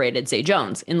incorporated Zay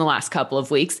Jones in the last couple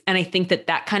of weeks. And I think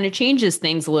that kind of changes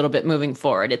things a little bit moving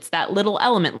forward. It's that little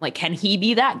element, like, can he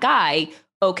be that guy?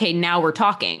 Okay, now we're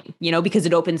talking, because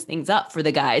it opens things up for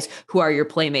the guys who are your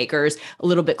playmakers a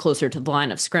little bit closer to the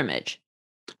line of scrimmage.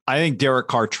 I think Derek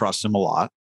Carr trusts him a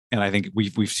lot. And I think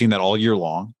we've seen that all year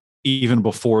long, even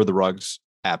before the Ruggs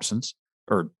absence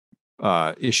or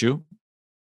issue.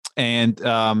 And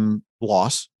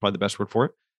loss, probably the best word for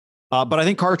it. But I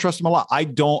think Carr trusts him a lot. I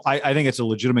think it's a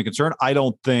legitimate concern. I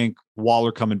don't think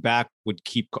Waller coming back would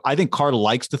keep. I think Carr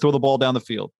likes to throw the ball down the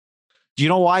field. Do you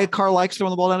know why Carr likes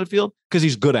throwing the ball down the field? Because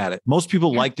he's good at it. Most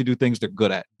people like to do things they're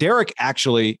good at. Derek,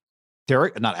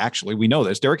 we know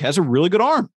this. Derek has a really good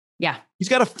arm. Yeah. He's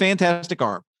got a fantastic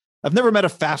arm. I've never met a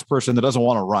fast person that doesn't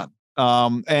want to run.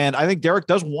 And I think Derek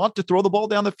does want to throw the ball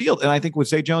down the field. And I think with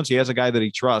Zay Jones, he has a guy that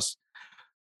he trusts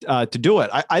to do it.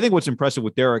 I think what's impressive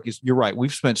with Derek is, you're right,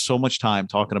 we've spent so much time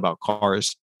talking about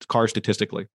Carr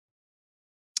statistically.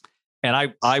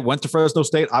 And I went to Fresno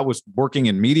State. I was working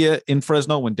in media in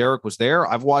Fresno when Derek was there.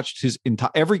 I've watched his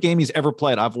every game he's ever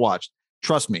played. I've watched.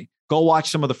 Trust me. Go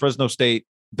watch some of the Fresno State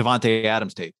Devontae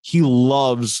Adams tape. He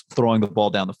loves throwing the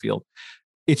ball down the field.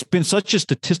 It's been such a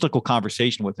statistical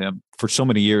conversation with him for so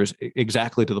many years,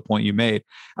 exactly to the point you made.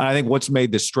 And I think what's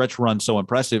made this stretch run so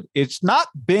impressive, it's not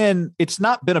been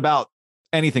about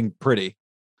anything pretty.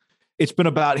 It's been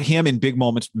about him in big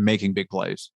moments making big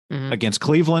plays against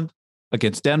Cleveland,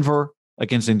 against Denver,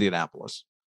 against Indianapolis.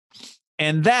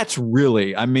 And that's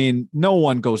really, I mean, no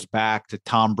one goes back to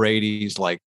Tom Brady's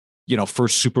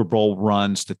first Super Bowl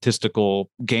run statistical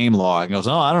game log and goes,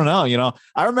 oh, I don't know.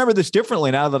 I remember this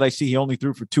differently now that I see he only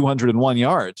threw for 201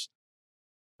 yards.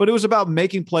 But it was about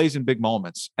making plays in big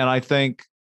moments. And I think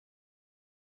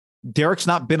Derek's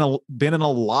not been in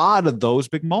a lot of those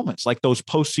big moments, like those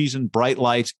postseason bright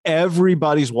lights,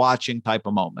 everybody's watching type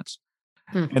of moments.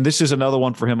 And this is another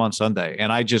one for him on Sunday.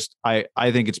 And I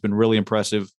think it's been really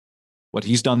impressive what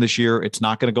he's done this year. It's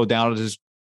not going to go down as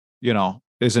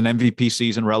as an MVP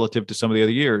season relative to some of the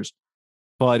other years.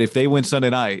 But if they win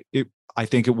Sunday night, I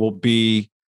think it will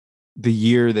be the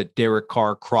year that Derek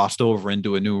Carr crossed over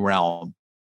into a new realm,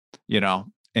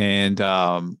 and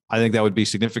I think that would be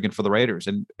significant for the Raiders.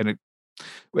 And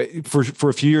for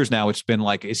a few years now, it's been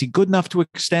like, is he good enough to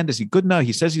extend? Is he good enough?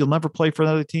 He says he'll never play for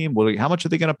another team. How much are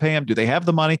they going to pay him? Do they have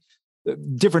the money?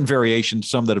 Different variations,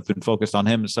 some that have been focused on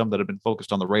him and some that have been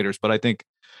focused on the Raiders. But I think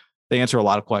they answer a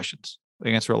lot of questions.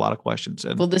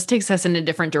 And well, this takes us in a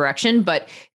different direction, but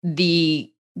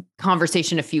the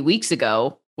conversation a few weeks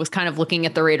ago was kind of looking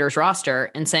at the Raiders roster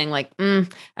and saying I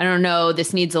don't know,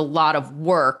 this needs a lot of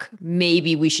work.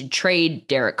 Maybe we should trade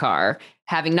Derek Carr,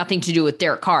 having nothing to do with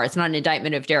Derek Carr. It's not an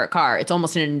indictment of Derek Carr. It's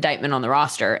almost an indictment on the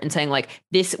roster and saying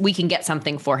this, we can get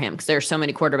something for him because there's so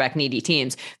many quarterback needy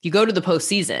teams. If you go to the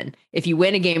postseason, if you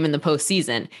win a game in the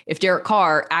postseason, if Derek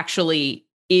Carr actually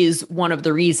is one of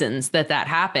the reasons that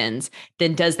happens,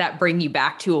 then does that bring you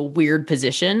back to a weird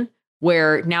position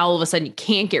where now all of a sudden you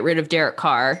can't get rid of Derek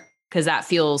Carr because that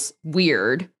feels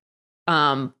weird.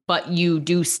 But you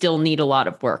do still need a lot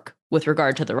of work with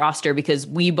regard to the roster because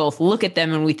we both look at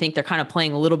them and we think they're kind of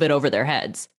playing a little bit over their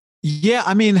heads. Yeah.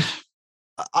 I mean,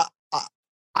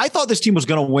 I thought this team was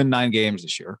going to win 9 games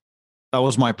this year. That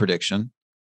was my prediction.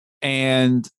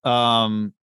 And,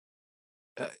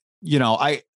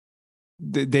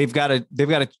 they've got a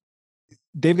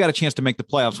chance to make the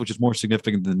playoffs, which is more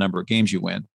significant than the number of games you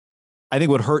win. I think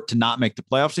it would hurt to not make the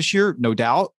playoffs this year, no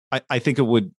doubt. I think it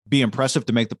would be impressive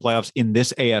to make the playoffs in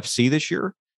this AFC this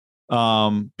year,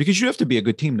 because you have to be a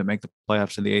good team to make the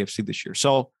playoffs in the AFC this year.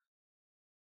 So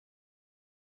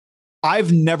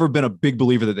I've never been a big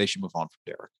believer that they should move on from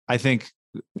Derek. I think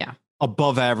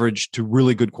above average to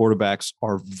really good quarterbacks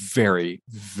are very,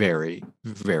 very,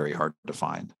 very hard to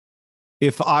find.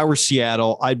 If I were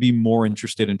Seattle, I'd be more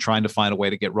interested in trying to find a way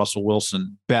to get Russell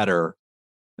Wilson better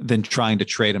than trying to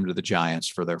trade him to the Giants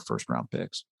for their first round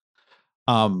picks.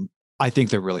 I think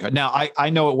they're really hard. Now, I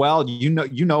know it well. You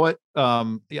know it.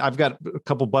 I've got a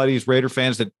couple buddies, Raider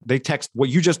fans, that they text what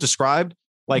you just described.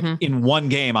 In one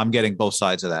game, I'm getting both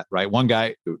sides of that, right? One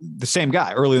guy, the same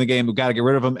guy early in the game, we got to get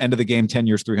rid of him. End of the game, 10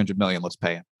 years, $300 million. Let's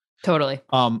pay him. Totally.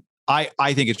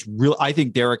 I think it's real. I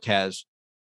think Derek has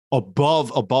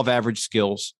above average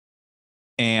skills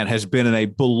and has been in a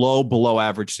below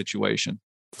average situation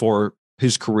for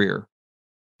his career.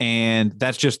 And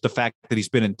that's just the fact that he's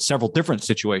been in several different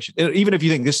situations. Even if you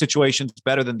think this situation is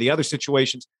better than the other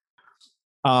situations,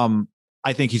 I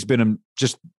think he's been in,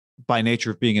 just by nature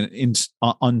of being in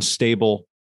unstable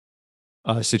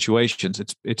situations.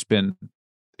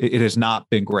 It has not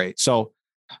been great. So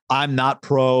I'm not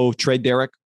pro trade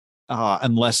Derek.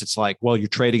 Unless it's like, well, you're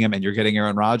trading him and you're getting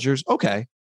Aaron Rodgers. Okay,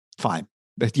 fine.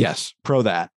 Yes, pro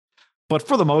that. But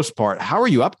for the most part, how are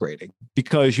you upgrading?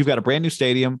 Because you've got a brand new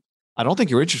stadium. I don't think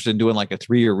you're interested in doing like a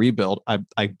 3-year rebuild. I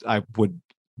would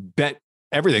bet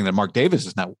everything that Mark Davis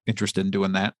is not interested in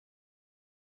doing that,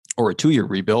 or a 2-year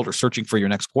rebuild, or searching for your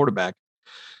next quarterback.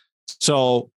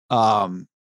 So, I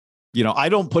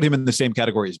don't put him in the same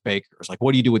category as Baker. It's like,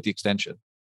 what do you do with the extension?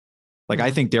 I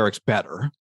think Derek's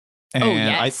better. And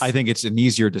yes. I think it's an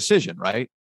easier decision, right?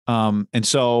 And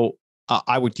so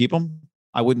I would keep him.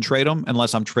 I wouldn't trade him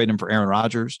unless I'm trading him for Aaron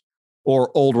Rodgers.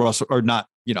 or old Russell, or not,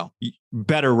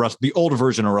 better Russell, the older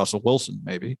version of Russell Wilson,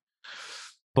 maybe.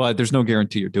 But there's no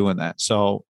guarantee you're doing that.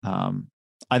 So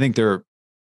I think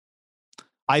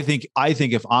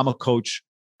if I'm a coach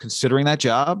considering that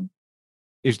job,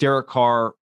 is Derek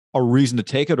Carr a reason to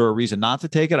take it or a reason not to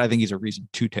take it? I think he's a reason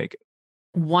to take it.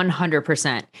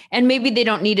 100%. And maybe they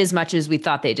don't need as much as we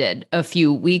thought they did a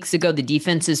few weeks ago. The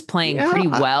defense is playing pretty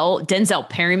well. Denzel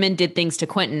Perryman did things to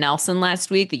Quentin Nelson last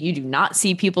week that you do not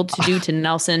see people to do to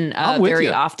Nelson very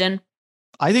often.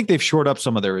 I think they've shored up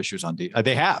some of their issues on defense.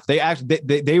 They have.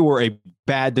 They were a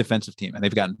bad defensive team, and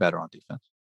they've gotten better on defense.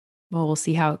 Well, we'll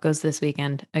see how it goes this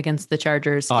weekend against the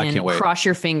Chargers. I can't wait. Cross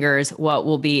your fingers. What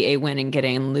will be a win and get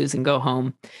in, lose and go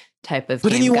home type of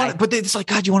but game. But it's like,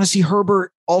 God, you want to see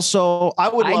Herbert also? I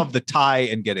would love the tie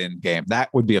and get in game. That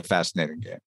would be a fascinating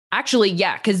game. Actually,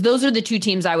 yeah, because those are the two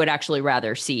teams I would actually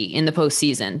rather see in the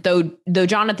postseason. Though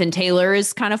Jonathan Taylor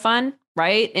is kind of fun,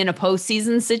 right? In a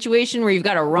postseason situation where you've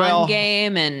got a run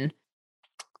game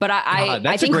but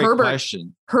I think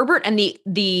Herbert and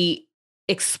the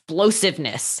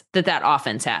explosiveness that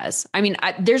offense has. I mean,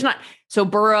 there's not. So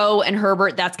Burrow and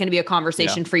Herbert, that's going to be a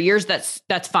conversation for years.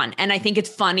 That's fun. And I think it's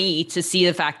funny to see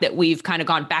the fact that we've kind of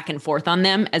gone back and forth on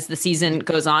them as the season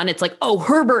goes on. It's like, oh,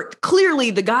 Herbert, clearly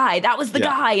the guy. That was the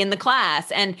guy in the class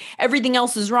and everything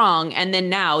else is wrong. And then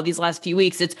now these last few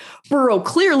weeks, it's Burrow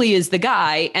clearly is the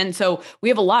guy. And so we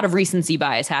have a lot of recency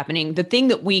bias happening. The thing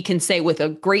that we can say with a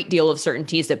great deal of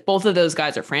certainty is that both of those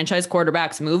guys are franchise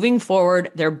quarterbacks moving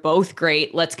forward. They're both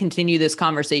great. Let's continue this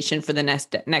conversation for the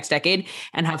next decade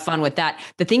and have fun with that.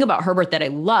 The thing about Herbert that I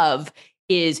love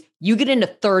is you get into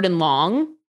 3rd and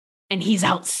long and he's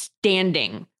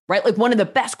outstanding, right? Like one of the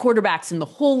best quarterbacks in the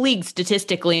whole league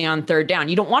statistically on 3rd down.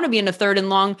 You don't want to be in a 3rd and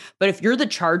long, but if you're the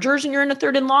Chargers and you're in a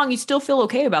 3rd and long, you still feel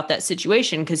okay about that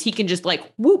situation because he can just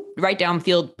like whoop right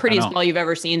downfield, prettiest ball you've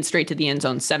ever seen, straight to the end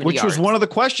zone, 70 yards. Which was one of the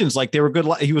questions. Like they were good.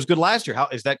 He was good last year.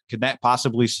 Could that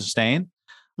possibly sustain?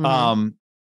 Mm-hmm.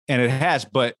 And it has,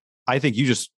 but I think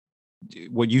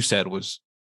what you said was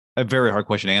a very hard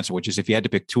question to answer, which is if you had to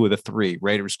pick 2 of the 3,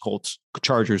 Raiders, Colts,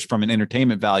 Chargers, from an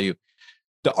entertainment value,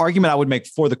 the argument I would make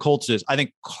for the Colts is I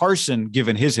think Carson,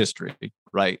 given his history,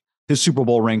 right, his Super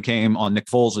Bowl ring came on Nick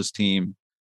Foles' team,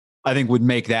 I think would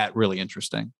make that really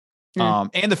interesting.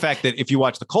 And the fact that if you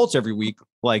watch the Colts every week,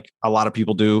 like a lot of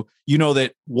people do, you know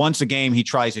that once a game he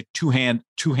tries a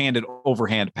two-handed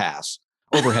overhead pass.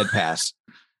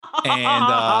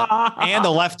 And a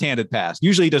left-handed pass.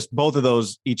 Usually he does both of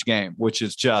those each game, which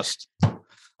is just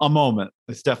a moment.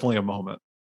 It's definitely a moment.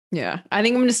 Yeah. I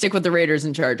think I'm going to stick with the Raiders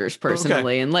and Chargers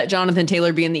personally and let Jonathan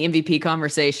Taylor be in the MVP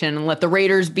conversation and let the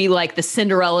Raiders be like the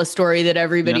Cinderella story that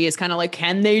everybody is kind of like,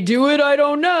 can they do it? I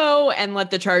don't know. And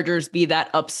let the Chargers be that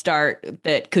upstart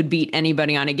that could beat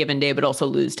anybody on a given day, but also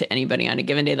lose to anybody on a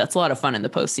given day. That's a lot of fun in the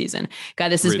postseason. Guy,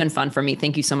 this has been fun for me.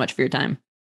 Thank you so much for your time.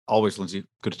 Always, Lindsay.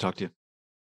 Good to talk to you.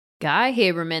 Guy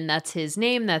Haberman, that's his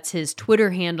name. That's his Twitter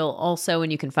handle also.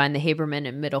 And you can find the Haberman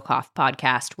and Middlecoff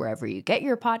podcast wherever you get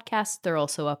your podcasts. They're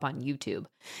also up on YouTube.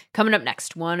 Coming up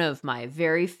next, one of my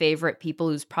very favorite people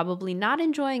who's probably not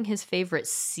enjoying his favorite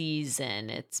season.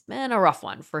 It's been a rough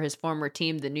one for his former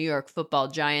team, the New York Football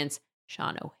Giants.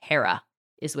 Shaun O'Hara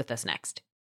is with us next.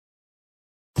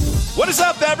 What is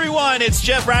up, everyone? It's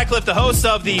Jeff Ratcliffe, the host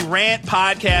of the Rant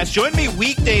Podcast. Join me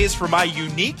weekdays for my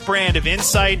unique brand of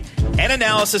insight and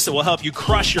analysis that will help you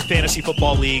crush your fantasy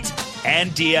football leagues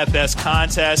and DFS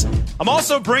contests. I'm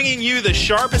also bringing you the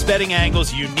sharpest betting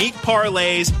angles, unique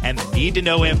parlays, and the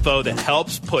need-to-know info that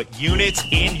helps put units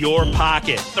in your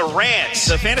pocket. The Rant,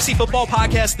 the fantasy football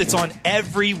podcast that's on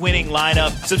every winning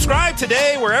lineup. Subscribe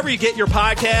today wherever you get your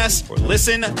podcasts or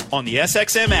listen on the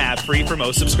SXM app, free for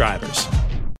most subscribers.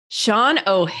 Shaun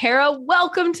O'Hara,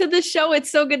 welcome to the show. It's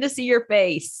so good to see your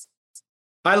face.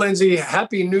 Hi, Lindsay.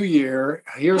 Happy New Year.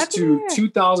 Here's to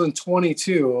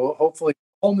 2022. Hopefully,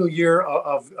 a whole new year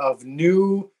of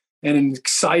new and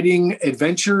exciting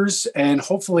adventures. And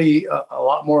hopefully, a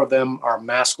lot more of them are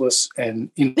maskless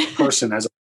and in person as a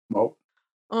remote.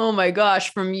 Oh my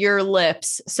gosh, from your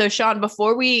lips. So, Shaun,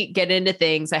 before we get into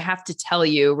things, I have to tell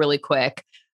you really quick.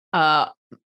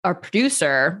 Our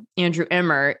producer, Andrew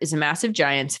Emmer, is a massive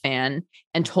Giants fan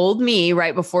and told me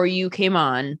right before you came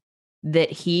on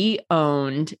that he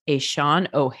owned a Shaun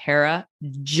O'Hara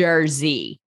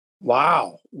jersey.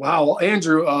 Wow. Well,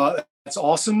 Andrew, that's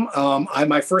awesome.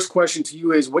 My first question to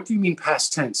you is, what do you mean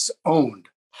past tense? Owned?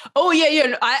 Oh,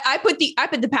 yeah. I put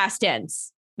the past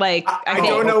tense. Like I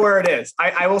don't know where it is.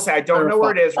 I will say I don't know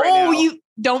where it is right now. Oh, you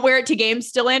don't wear it to games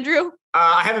still, Andrew?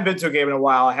 I haven't been to a game in a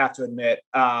while, I have to admit.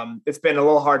 It's been a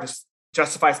little hard to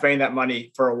justify spending that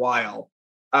money for a while.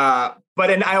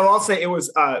 And I will also say it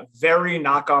was a very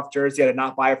knockoff jersey. I did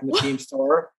not buy it from the team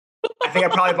store. I think I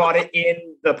probably bought it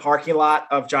in the parking lot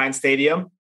of Giant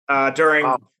Stadium during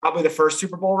probably the first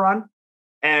Super Bowl run.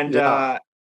 And I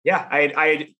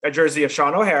had a jersey of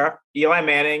Shaun O'Hara, Eli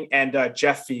Manning, and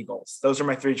Jeff Fiegels. Those are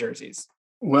my 3 jerseys.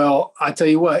 Well, I tell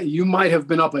you what, you might have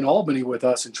been up in Albany with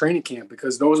us in training camp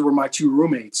because those were my 2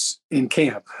 roommates in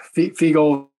camp,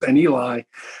 Fiegel and Eli.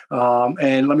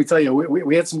 And let me tell you,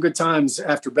 we had some good times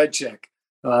after bed check,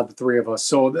 the 3 of us.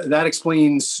 So that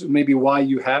explains maybe why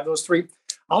you have those 3.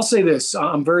 I'll say this: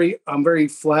 I'm very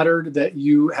flattered that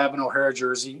you have an O'Hara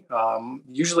jersey.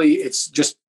 Usually, it's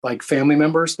just like family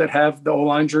members that have the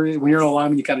O-line jersey. When you're an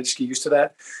O-lineman, you kind of just get used to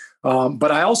that.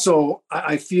 But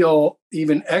I feel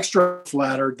even extra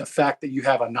flattered the fact that you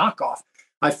have a knockoff.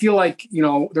 I feel like,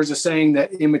 there's a saying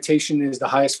that imitation is the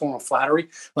highest form of flattery.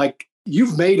 Like,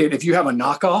 you've made it if you have a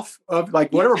knockoff of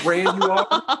like whatever brand you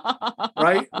are,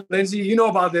 right? Lindsay, you know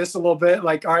about this a little bit.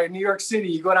 Like, all right, in New York City,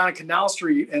 you go down to Canal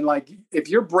Street and like, if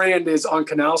your brand is on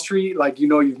Canal Street, like,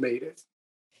 you've made it.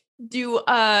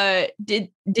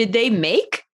 Did they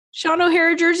make Shaun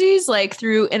O'Hara jerseys like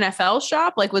through NFL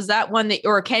Shop? Like, was that one that,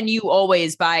 or can you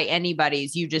always buy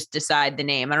anybody's? You just decide the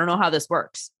name. I don't know how this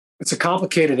works. It's a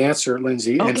complicated answer,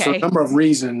 Lindsay. Okay. And for a number of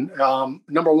reasons.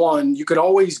 Number one, you could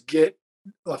always get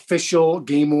official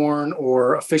game worn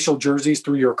or official jerseys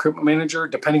through your equipment manager,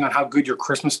 depending on how good your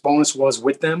Christmas bonus was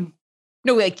with them.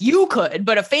 No, like you could,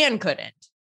 but a fan couldn't.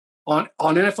 On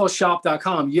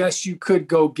NFLshop.com, yes, you could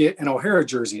go get an O'Hara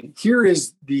jersey. Here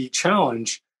is the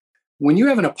challenge. When you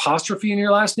have an apostrophe in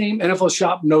your last name, NFL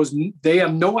Shop knows they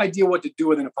have no idea what to do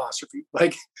with an apostrophe.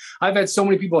 Like, I've had so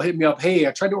many people hit me up. Hey,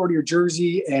 I tried to order your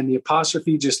jersey and the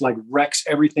apostrophe just like wrecks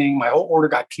everything. My whole order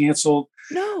got canceled.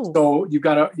 No. So you've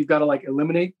got to like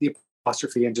eliminate the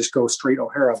apostrophe and just go straight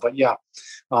O'Hara. But yeah,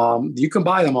 you can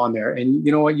buy them on there. And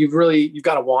you know what? You've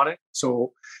got to want it.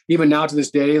 So even now to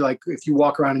this day, like if you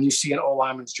walk around and you see an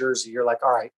O-lineman's jersey, you're like,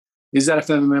 all right, is that a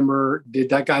family member? Did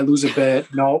that guy lose a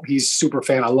bet? No, he's super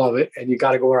fan. I love it. And you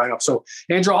got to go right up. So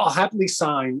Andrew, I'll happily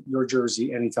sign your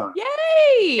jersey anytime.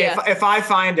 Yay. If I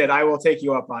find it, I will take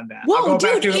you up on that. Whoa,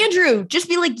 dude, Andrew, just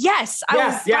be like, yes, I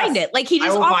will find it. Like he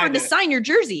just offered to sign your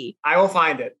jersey. I will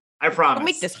find it. I promise. Don't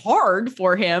make this hard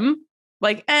for him.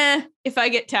 Like, if I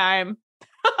get time.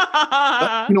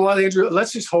 You know what, Andrew?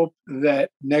 Let's just hope that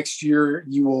next year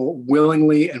you will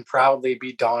willingly and proudly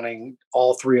be donning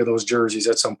all 3 of those jerseys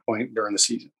at some point during the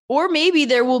season. Or maybe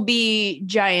there will be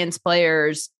Giants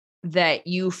players that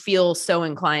you feel so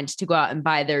inclined to go out and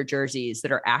buy their jerseys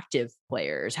that are active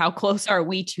players. How close are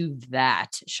we to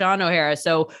that? Shaun O'Hara.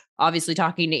 So obviously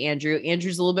talking to Andrew.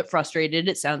 Andrew's a little bit frustrated,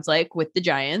 it sounds like, with the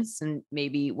Giants and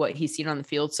maybe what he's seen on the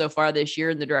field so far this year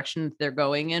and the direction that they're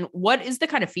going in. What is the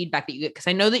kind of feedback that you get? Because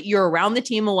I know that you're around the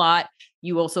team a lot.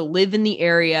 You also live in the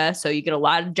area, so you get a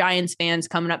lot of Giants fans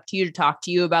coming up to you to talk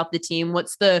to you about the team.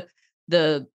 What's the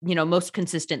most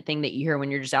consistent thing that you hear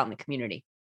when you're just out in the community?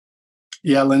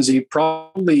 Yeah, Lindsay,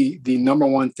 probably the number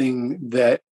one thing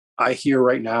that I hear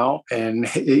right now, and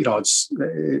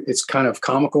it's kind of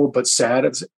comical but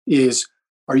sad, is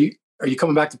are you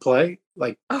coming back to play?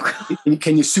 Like,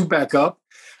 can you suit back up?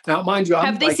 Now, mind you,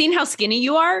 have they seen how skinny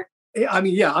you are? I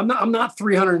mean, yeah, I'm not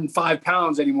 305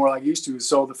 pounds anymore like I used to.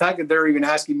 So the fact that they're even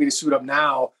asking me to suit up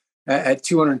now at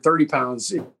 230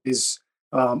 pounds is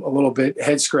a little bit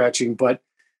head scratching, but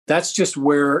that's just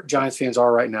where Giants fans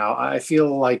are right now. I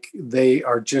feel like they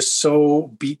are just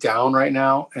so beat down right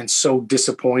now and so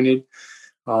disappointed.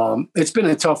 It's been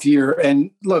a tough year.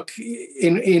 And look,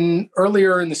 in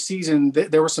earlier in the season,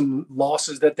 there were some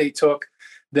losses that they took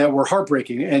that were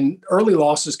heartbreaking. And early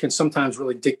losses can sometimes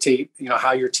really dictate,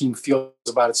 how your team feels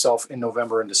about itself in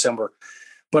November and December.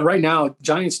 But right now,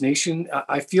 Giants Nation,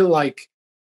 I feel like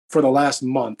for the last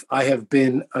month, I have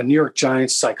been a New York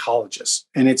Giants psychologist.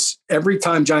 And it's every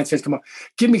time Giants fans come up,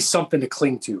 give me something to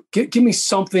cling to. Give me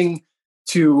something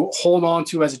to hold on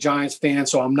to as a Giants fan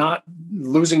so I'm not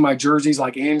losing my jerseys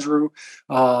like Andrew,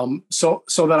 so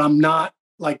that I'm not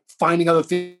like finding other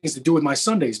things to do with my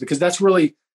Sundays, because that's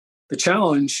really the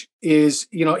challenge is,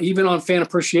 even on Fan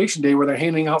Appreciation Day where they're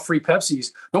handing out free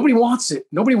Pepsis, nobody wants it.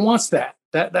 Nobody wants that.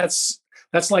 That's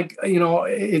like,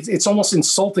 it's almost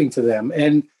insulting to them.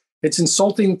 And it's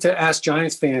insulting to ask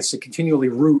Giants fans to continually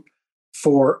root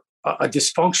for a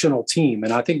dysfunctional team.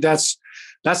 And I think that's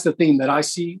the theme that I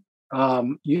see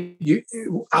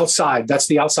outside. That's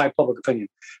the outside public opinion.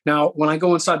 Now, when I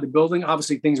go inside the building,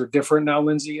 obviously things are different now,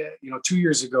 Lindsay. 2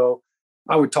 years ago,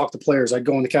 I would talk to players. I'd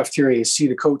go in the cafeteria, see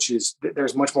the coaches.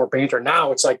 There's much more banter.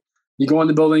 Now it's like you go in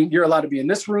the building, you're allowed to be in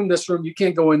this room, you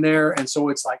can't go in there. And so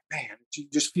it's like, man,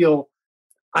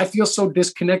 I feel so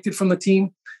disconnected from the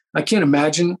team. I can't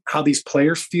imagine how these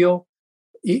players feel,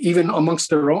 even amongst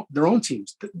their own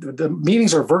teams. The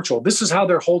meetings are virtual. This is how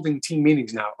they're holding team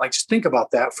meetings now. Like, just think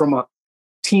about that from a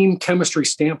team chemistry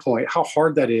standpoint, how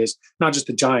hard that is, not just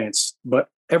the Giants, but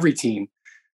every team.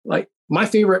 Like, my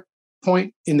favorite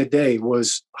point in the day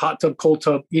was hot tub, cold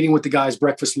tub, eating with the guys,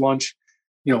 breakfast, lunch,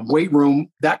 weight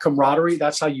room, that camaraderie.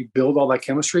 That's how you build all that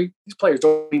chemistry. These players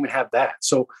don't even have that.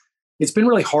 So it's been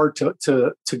really hard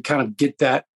to kind of get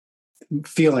that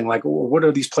feeling like, what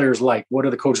are these players like? What are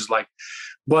the coaches like?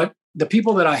 But the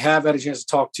people that I have had a chance to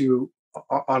talk to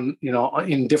on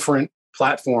in different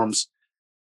platforms,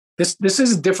 this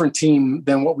is a different team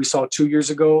than what we saw 2 years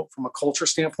ago from a culture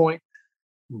standpoint,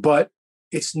 but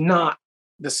it's not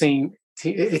the same.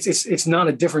 It's not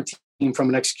a different team from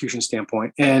an execution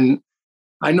standpoint. And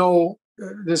I know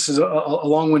this is a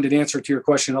long-winded answer to your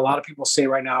question. A lot of people say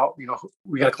right now,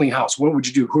 we got to clean house. What would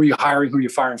you do? Who are you hiring? Who are you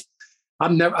firing?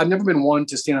 I've never been one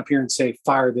to stand up here and say,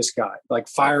 fire this guy, like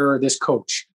fire this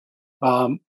coach.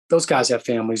 Those guys have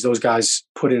families. Those guys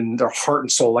put in their heart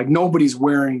and soul. Like, nobody's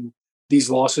wearing these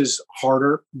losses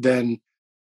harder than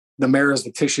the Maras,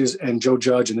 the Tishes, and Joe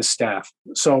Judge and the staff.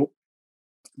 So,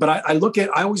 but I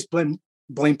always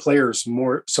blame players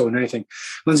more so than anything.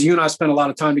 Lindsay, you and I spent a lot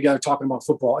of time together talking about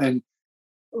football, and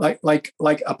like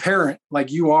a parent,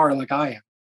 like you are, and like I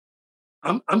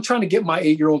am. I'm trying to get my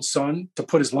 8-year-old son to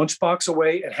put his lunchbox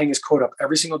away and hang his coat up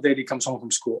every single day that he comes home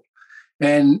from school.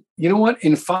 And you know what?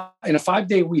 In a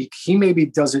 5-day week, he maybe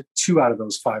does it 2 out of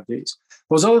those 5 days.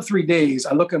 Those other 3 days,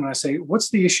 I look at him and I say,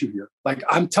 what's the issue here? Like,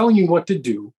 I'm telling you what to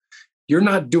do. You're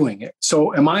not doing it.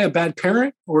 So am I a bad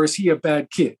parent, or is he a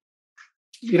bad kid?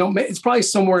 It's probably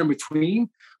somewhere in between,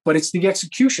 but it's the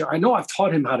execution. I know I've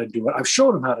taught him how to do it. I've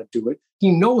showed him how to do it. He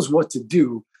knows what to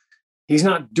do. He's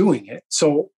not doing it.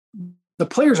 So the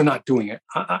players are not doing it.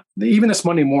 Even this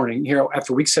Monday morning here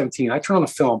after week 17, I turn on the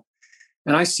film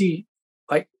and I see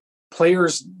like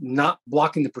players not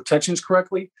blocking the protections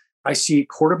correctly. I see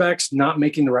quarterbacks not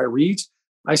making the right reads.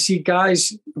 I see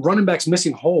guys, running backs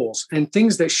missing holes and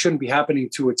things that shouldn't be happening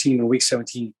to a team in week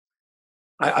 17.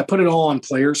 I put it all on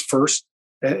players first,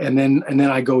 and then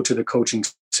I go to the coaching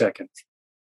second.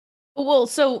 Well,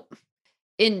 so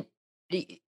in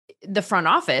the front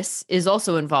office is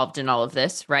also involved in all of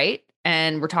this, right?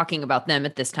 And we're talking about them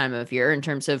at this time of year in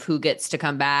terms of who gets to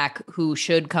come back, who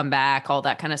should come back, all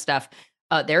that kind of stuff.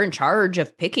 They're in charge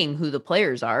of picking who the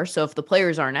players are. So if the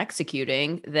players aren't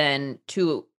executing, then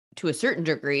to a certain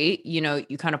degree,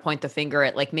 you kind of point the finger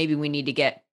at like, maybe we need to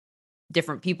get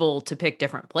different people to pick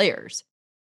different players.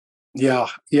 Yeah.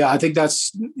 I think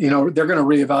that's, they're going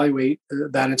to reevaluate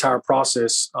that entire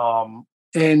process.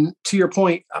 And to your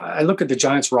point, I look at the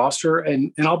Giants roster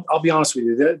and I'll be honest with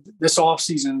you, this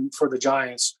offseason for the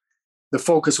Giants, the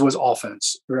focus was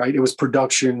offense, right? It was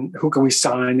production. Who can we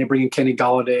sign? They bring in Kenny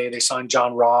Golladay. They signed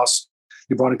John Ross.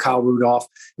 They brought in Kyle Rudolph.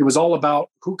 It was all about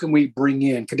who can we bring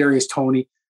in, Kadarius Toney,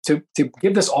 to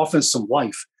give this offense some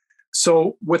life.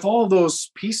 So with all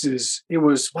those pieces, it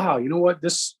was, wow, you know what?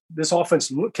 This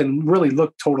offense can really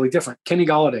look totally different. Kenny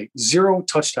Golladay, 0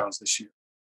 touchdowns this year.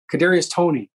 Kadarius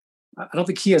Toney, I don't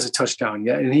think he has a touchdown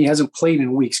yet, and he hasn't played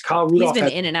in weeks. Kyle Rudolph He's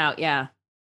been in and out, yeah.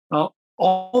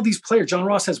 All these players, John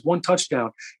Ross has 1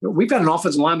 touchdown. We've got an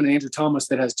offensive lineman, Andrew Thomas,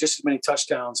 that has just as many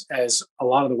touchdowns as a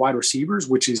lot of the wide receivers,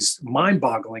 which is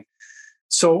mind-boggling.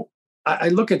 So I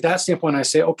look at that standpoint and I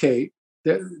say, okay,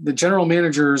 the general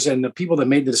managers and the people that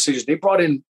made the decisions, they brought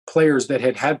in players that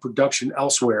had production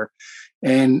elsewhere,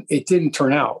 and it didn't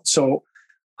turn out. So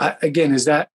I think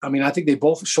they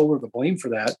both shoulder the blame for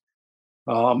that.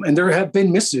 And there have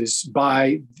been misses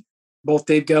by both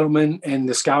Dave Gettleman and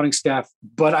the scouting staff.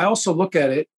 But I also look at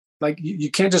it like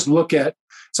you can't just look at,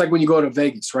 it's like when you go to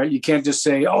Vegas, right? You can't just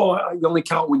say, oh, you only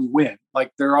count when you win.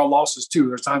 Like, there are losses too.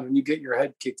 There's times when you get your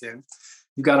head kicked in.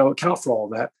 You've got to account for all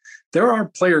that. There are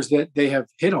players that they have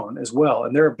hit on as well.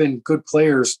 And there have been good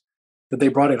players that they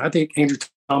brought in. I think Andrew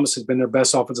Thomas has been their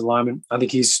best offensive lineman. I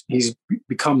think he's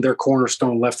become their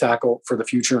cornerstone left tackle for the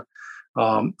future.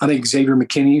 I think Xavier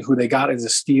McKinney, who they got as a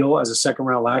steal as a second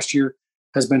round last year,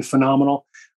 has been phenomenal.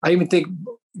 I even think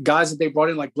guys that they brought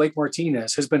in like Blake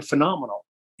Martinez has been phenomenal.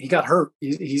 He got hurt.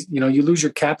 He's you lose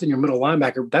your captain, your middle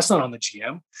linebacker. That's not on the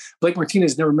GM. Blake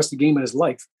Martinez never missed a game in his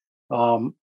life.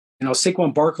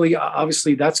 Saquon Barkley,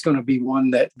 obviously that's going to be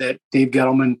one that Dave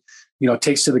Gettleman,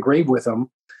 takes to the grave with him.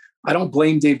 I don't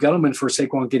blame Dave Gettleman for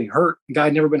Saquon getting hurt. The guy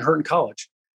had never been hurt in college.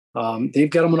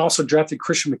 Dave Gettleman also drafted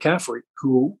Christian McCaffrey,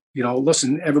 who,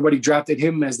 everybody drafted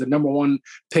him as the number 1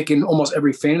 pick in almost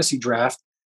every fantasy draft.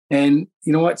 And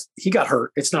you know what? He got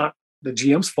hurt. It's not the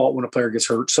GM's fault when a player gets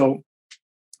hurt. So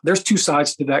there's two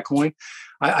sides to that coin.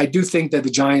 I do think that the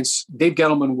Giants, Dave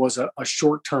Gettleman was a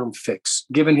short-term fix,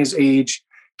 given his age,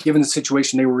 given the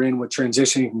situation they were in with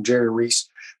transitioning from Jerry Reese.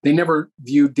 They never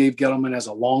viewed Dave Gettleman as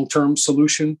a long-term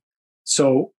solution.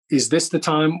 So is this the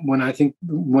time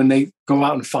when they go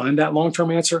out and find that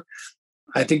long-term answer?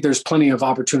 I think there's plenty of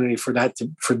opportunity for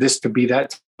this to be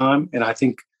that time. And I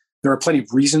think there are plenty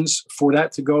of reasons for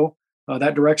that to go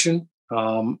that direction.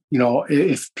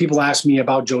 If people ask me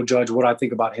about Joe Judge, what I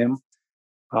think about him,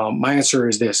 my answer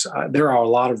is this. There are a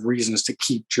lot of reasons to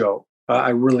keep Joe.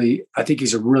 I think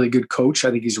he's a really good coach.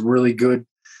 I think he's really good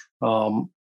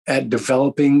at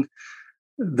developing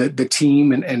the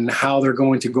team and how they're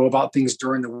going to go about things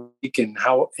during the week and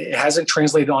how it hasn't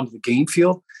translated onto the game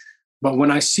field. But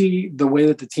when I see the way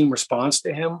that the team responds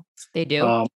to him, they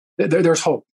do. There's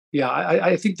hope. Yeah,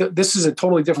 I think that this is a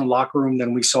totally different locker room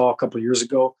than we saw a couple of years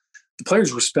ago. The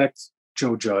players respect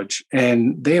Joe Judge,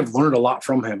 and they have learned a lot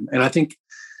from him. And I think,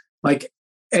 like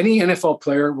any NFL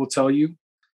player will tell you,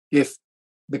 if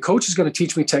the coach is going to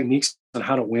teach me techniques on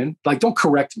how to win, like, don't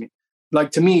correct me.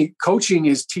 Like, to me, coaching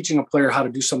is teaching a player how to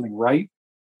do something right,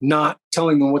 not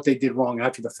telling them what they did wrong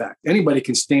after the fact. Anybody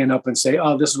can stand up and say,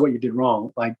 oh, this is what you did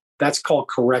wrong. Like, that's called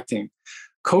correcting.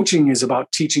 Coaching is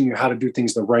about teaching you how to do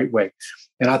things the right way.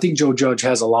 And I think Joe Judge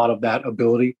has a lot of that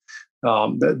ability.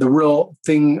 The real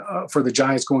thing for the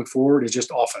Giants going forward is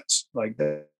just offense. Like,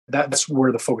 that's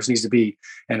where the focus needs to be.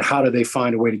 And how do they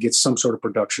find a way to get some sort of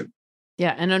production?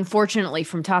 Yeah. And unfortunately,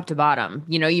 from top to bottom,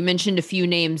 you mentioned a few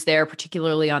names there,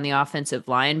 particularly on the offensive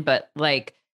line, but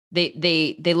like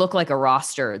they look like a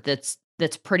roster that's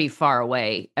pretty far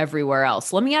away everywhere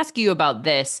else. Let me ask you about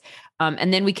this,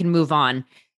 and then we can move on.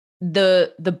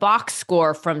 The box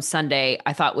score from Sunday,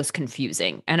 I thought, was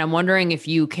confusing. And I'm wondering if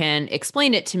you can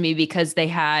explain it to me, because they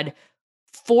had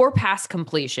 4 pass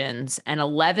completions and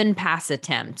 11 pass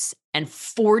attempts and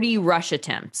 40 rush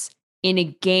attempts in a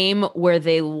game where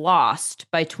they lost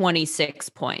by 26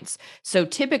 points. So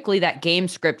typically that game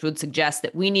script would suggest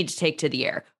that we need to take to the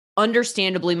air.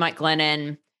 Understandably, Mike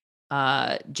Glennon,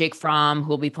 Jake Fromm, who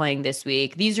will be playing this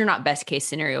week, these are not best case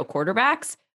scenario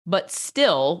quarterbacks, but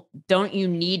still, don't you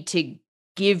need to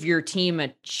give your team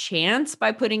a chance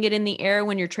by putting it in the air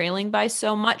when you're trailing by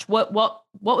so much? What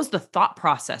was the thought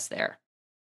process there?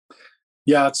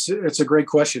 Yeah, it's a great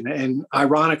question. And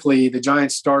ironically, the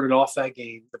Giants started off that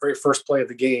game. The very first play of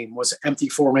the game was an empty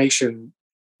formation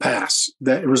pass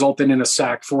that resulted in a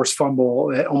sack, forced fumble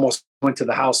that almost went to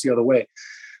the house the other way.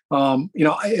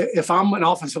 If I'm an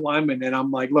offensive lineman and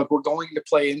I'm like, look, we're going to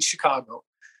play in Chicago.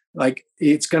 Like,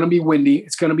 it's going to be windy.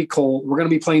 It's going to be cold. We're going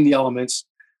to be playing the elements.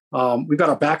 We've got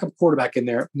our backup quarterback in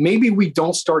there. Maybe we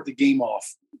don't start the game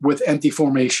off with empty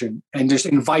formation and just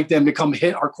invite them to come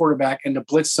hit our quarterback and to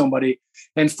blitz somebody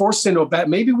and force into a bet.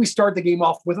 Maybe we start the game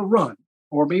off with a run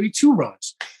or maybe 2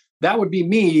 runs. That would be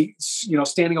me,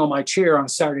 standing on my chair on a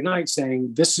Saturday night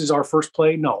saying, this is our first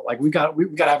play. No, like, we got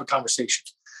to have a conversation.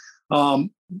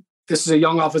 This is a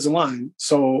young offensive line,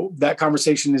 so that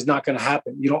conversation is not going to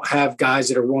happen. You don't have guys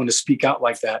that are willing to speak out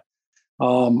like that.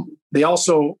 They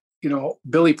also,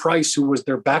 Billy Price, who was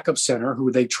their backup center,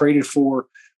 who they traded for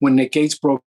when Nick Gates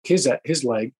broke his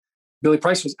leg, Billy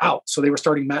Price was out. So they were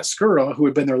starting Matt Skura, who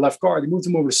had been their left guard. They moved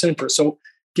him over to center. So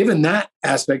given that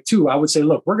aspect too, I would say,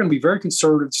 look, we're going to be very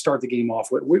conservative to start the game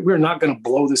off with. We're not going to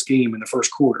blow this game in the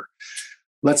first quarter.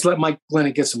 Let's let Mike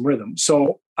Glennon get some rhythm.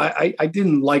 So I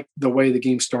didn't like the way the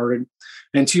game started.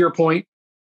 And to your point,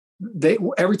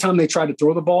 every time they tried to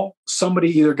throw the ball, somebody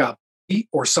either got beat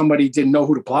or somebody didn't know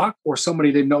who to block or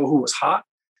somebody didn't know who was hot.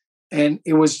 And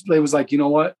it was like, you know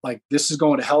what? Like, this is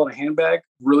going to hell in a handbag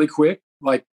really quick.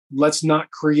 Like, let's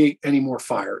not create any more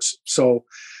fires. So,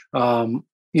 at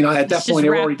that point,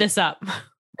 wrap this up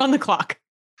on the clock.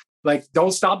 Like,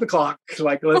 don't stop the clock.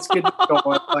 Like, let's get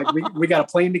going. Like, we got a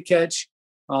plane to catch.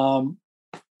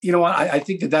 You know what? I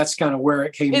think that's kind of where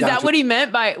it came down. Is that what he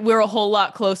meant by we're a whole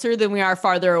lot closer than we are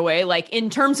farther away? Like, in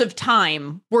terms of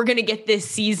time, we're going to get this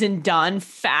season done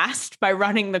fast by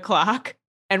running the clock,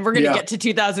 and we're going to get to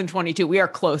 2022. We are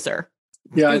closer.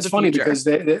 Yeah, it's funny because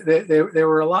they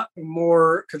were a lot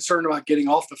more concerned about getting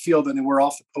off the field than they were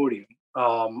off the podium.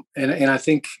 And I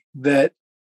think that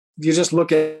you just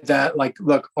look at that, like,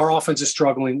 look, our offense is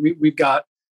struggling. We've got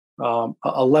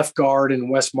a left guard in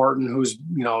Wes Martin who's,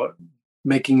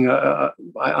 making I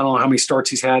don't know how many starts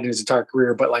he's had in his entire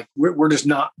career, but like we're just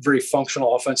not very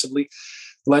functional offensively.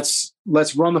 Let's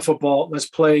run the football. Let's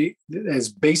play as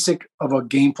basic of a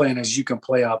game plan as you can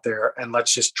play out there, and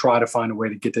let's just try to find a way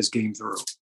to get this game through.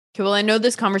 Okay, well, I know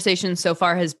this conversation so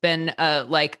far has been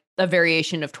like a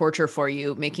variation of torture for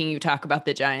you, making you talk about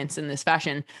the Giants in this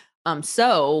fashion.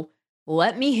 So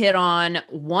Let me hit on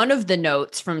one of the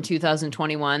notes from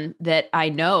 2021 that I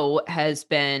know has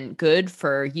been good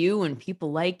for you and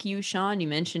people like you, Shaun. You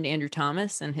mentioned Andrew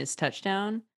Thomas and his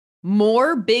touchdown.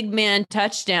 More big man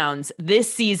touchdowns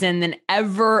this season than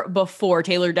ever before.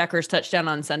 Taylor Decker's touchdown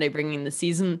on Sunday, bringing the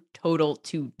season total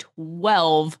to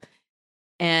 12.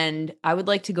 And I would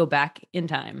like to go back in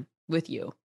time with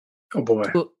you. Oh, boy.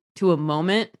 To a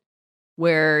moment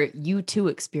where you too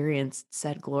experienced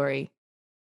said glory.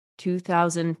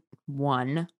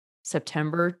 2001,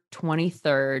 September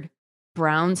 23rd,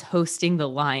 Browns hosting the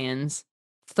Lions,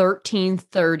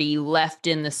 13:30 left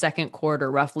in the second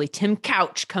quarter, roughly. Tim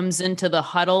Couch comes into the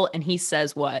huddle and he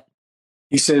says what?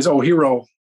 He says, "Oh, hero,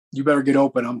 you better get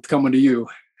open. I'm coming to you."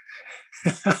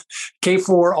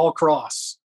 K4 all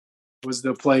cross was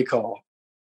the play call.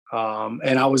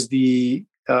 And I was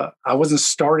I wasn't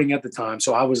starting at the time,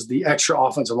 so I was the extra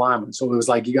offensive lineman. So it was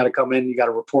like, you got to come in, you got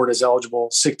to report as eligible,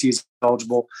 60 is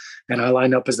eligible, and I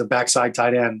lined up as the backside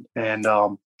tight end. And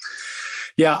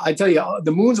yeah, I tell you,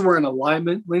 the moons were in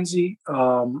alignment, Lindsay.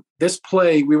 This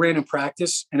play we ran in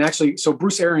practice, and actually, so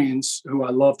Bruce Arians, who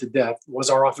I love to death, was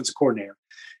our offensive coordinator,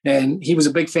 and he was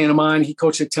a big fan of mine. He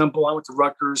coached at Temple. I went to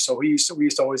Rutgers, so we used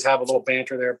to always have a little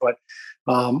banter there. But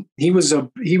he was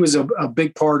a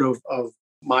big part of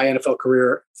my NFL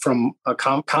career from a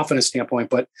confidence standpoint.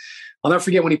 But I'll never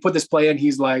forget when he put this play in,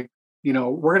 he's like, we're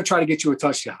going to try to get you a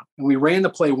touchdown. And we ran the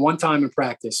play one time in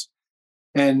practice,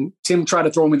 and Tim tried to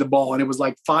throw me the ball, and it was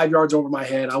like 5 yards over my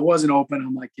head. I wasn't open.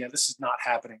 I'm like, yeah, this is not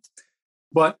happening.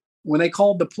 But when they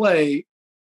called the play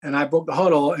and I broke the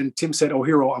huddle and Tim said, "Oh,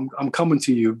 hero, I'm coming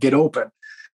to you, get open."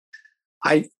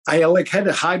 I like had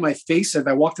to hide my face as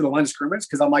I walked to the line of scrimmage,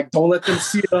 because I'm like, don't let them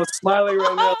see it. I'm smiling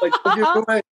right now. Like, don't give it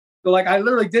away. So like, I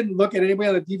literally didn't look at anybody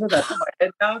on the defense. I put my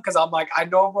head down because I'm like, I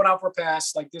know I'm going out for a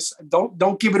pass. Like this,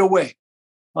 don't give it away.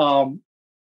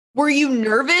 Were you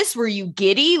nervous? Were you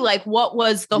giddy? Like, what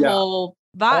was the whole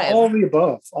vibe? All of the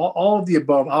above. All of the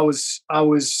above. I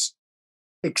was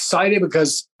excited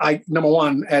because number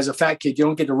one, as a fat kid, you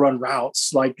don't get to run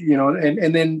routes, like,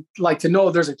 and then like to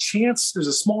know there's a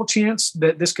small chance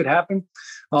that this could happen.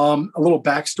 A little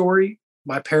backstory.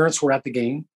 My parents were at the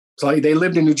game. So they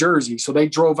lived in New Jersey, so they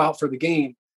drove out for the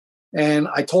game. And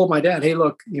I told my dad, "Hey,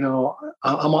 look,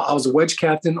 I was a wedge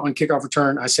captain on kickoff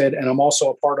return." I said, "And I'm also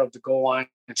a part of the goal line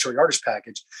and short yardage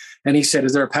package." And he said,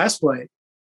 "Is there a pass play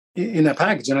in that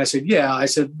package?" And I said, "Yeah." I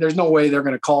said, "There's no way they're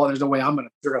going to call it. There's no way they're going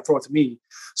to throw it to me."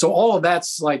 So all of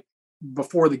that's like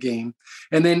before the game.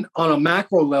 And then on a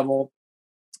macro level,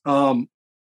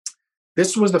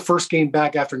 this was the first game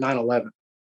back after 9/11.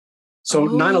 So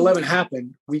 9/11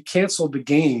 happened, we canceled the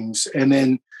games, and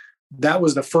then that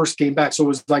was the first game back. So it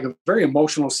was like a very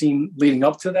emotional scene leading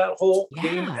up to that whole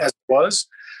game, as it was.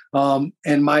 And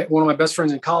one of my best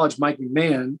friends in college, Mike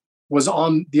McMahon, was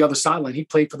on the other sideline. He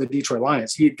played for the Detroit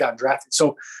Lions. He had gotten drafted.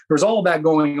 So there was all that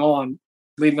going on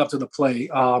leading up to the play.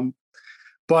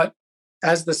 But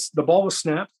as the ball was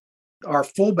snapped, our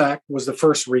fullback was the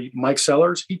first read, Mike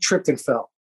Sellers. He tripped and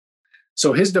fell.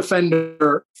 So his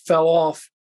defender fell off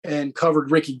and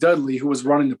covered Ricky Dudley, who was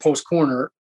running the post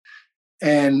corner.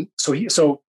 And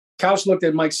so Couch looked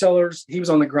at Mike Sellers. He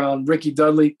was on the ground. Ricky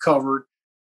Dudley covered.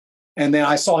 And then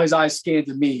I saw his eyes scan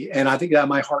to me. And I think that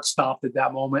my heart stopped at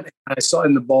that moment. And I saw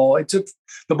in the ball,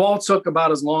 the ball took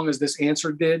about as long as this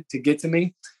answer did to get to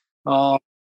me.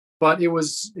 But it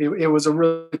was a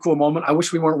really cool moment. I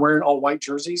wish we weren't wearing all white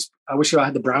jerseys. I wish I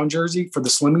had the brown jersey for the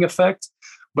slimming effect,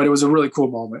 but it was a really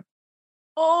cool moment.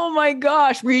 Oh my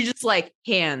gosh. Were you just like,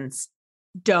 hands,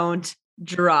 don't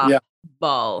drop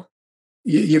ball?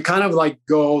 You kind of like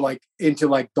go like into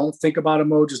like, don't think about it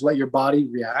mode, just let your body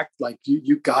react. Like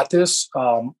you got this.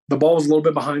 The ball was a little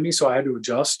bit behind me, so I had to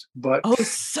adjust. But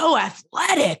so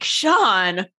athletic,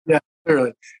 Shaun. Yeah,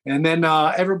 clearly. And then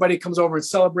everybody comes over and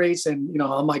celebrates, and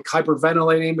I'm like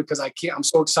hyperventilating because I'm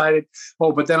so excited.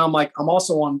 But then I'm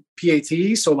also on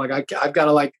PAT, so like I've got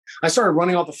to I started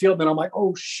running off the field, and I'm like,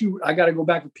 oh shoot, I got to go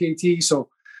back to PAT. So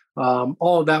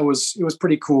all of that was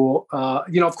pretty cool.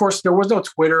 Of course there was no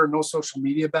Twitter, no social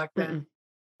media back then.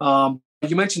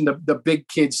 You mentioned the big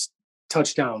kids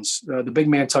touchdowns, the big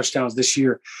man touchdowns this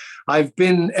year. I've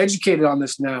been educated on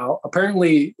this now.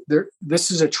 Apparently this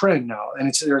is a trend now, and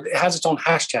it has its own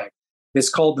hashtag. It's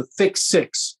called the Thick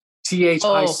Six,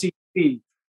 THICC,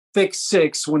 Thick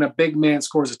Six, when a big man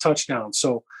scores a touchdown.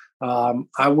 So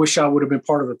I wish I would have been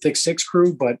part of the Thick Six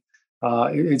crew, but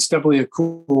it's definitely a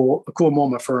cool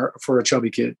moment for a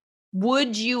chubby kid.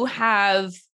 Would you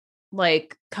have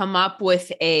come up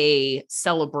with a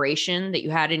celebration that you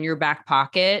had in your back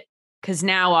pocket? Because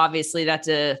now obviously that's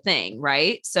a thing,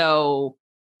 right? So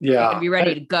Yeah. They can be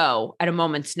ready to go at a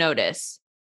moment's notice.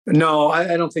 No,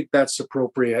 I don't think that's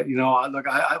appropriate. Look,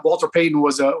 Walter Payton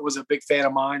was a big fan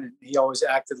of mine, and he always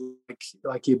acted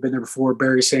like he'd been there before.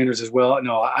 Barry Sanders as well.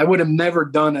 No, I would have never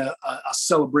done a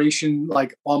celebration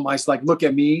like on my look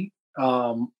at me.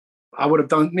 I would have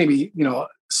done maybe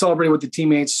celebrate with the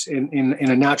teammates in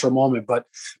a natural moment, but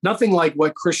nothing like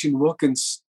what Christian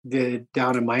Wilkins did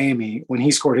down in Miami when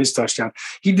he scored his touchdown.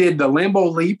 He did the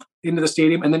Lambeau leap into the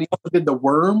stadium, and then he also did the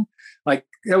worm. Like,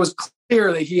 it was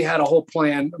clear that he had a whole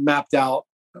plan mapped out.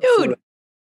 Dude,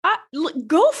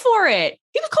 go for it.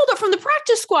 He was called up from the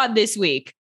practice squad this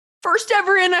week. First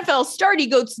ever NFL start. He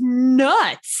goes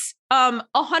nuts.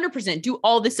 100% do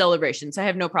all the celebrations. I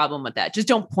have no problem with that. Just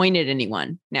don't point at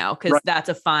anyone now, because that's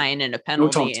a fine and a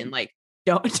penalty. And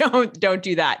don't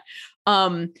do that.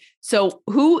 So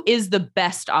who is the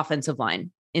best offensive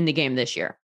line in the game this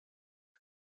year?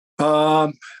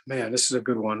 Man, this is a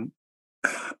good one.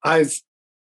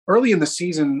 Early in the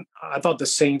season, I thought the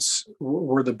Saints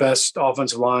were the best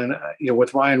offensive line,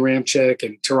 with Ryan Ramczyk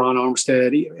and Teron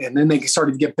Armstead, and then they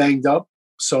started to get banged up.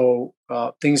 So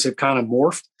things have kind of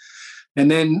morphed. And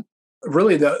then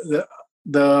really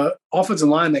the offensive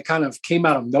line that kind of came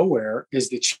out of nowhere is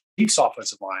the Chiefs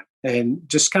offensive line, and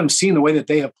just kind of seeing the way that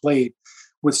they have played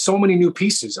with so many new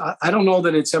pieces. I don't know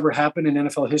that it's ever happened in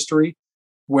NFL history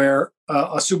where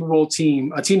a Super Bowl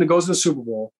team, a team that goes to the Super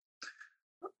Bowl,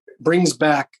 brings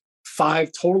back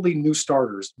 5 totally new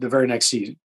starters the very next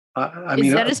season.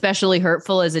 Is that especially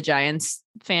hurtful as a Giants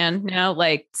fan now?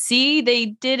 Like, see, they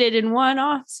did it in one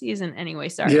off season anyway.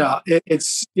 Sorry. Yeah,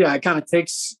 it kind of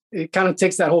takes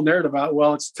that whole narrative out.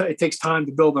 Well, it takes time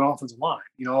to build an offensive line,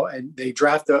 and they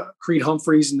draft Creed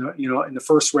Humphreys in the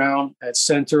first round at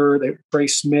center. Trey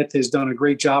Smith has done a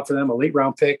great job for them, a late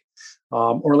round pick.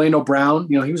 Orlando Brown,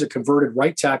 he was a converted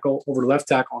right tackle over to left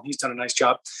tackle, and he's done a nice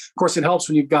job. Of course, it helps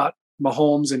when you've got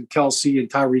Mahomes and Kelsey and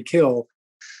Tyreek Hill,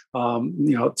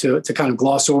 to kind of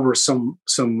gloss over some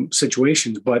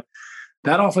situations. But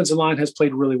that offensive line has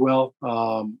played really well.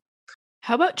 How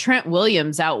about Trent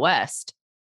Williams out west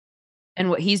and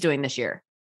what he's doing this year?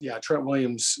 Yeah, Trent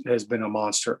Williams has been a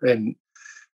monster. And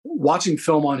watching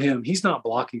film on him, he's not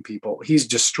blocking people. He's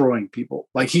destroying people.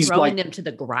 Like, he's throwing them to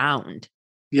the ground.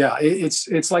 Yeah,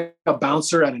 it's like a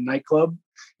bouncer at a nightclub,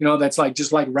 that's like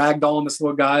just like ragdolling this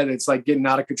little guy that's like getting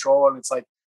out of control. And it's like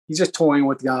he's just toying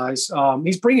with guys.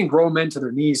 He's bringing grown men to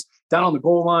their knees down on the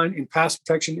goal line in pass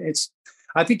protection.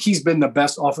 I think he's been the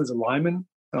best offensive lineman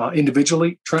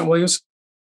individually, Trent Williams.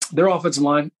 Their offensive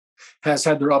line has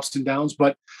had their ups and downs,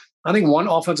 but I think one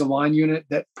offensive line unit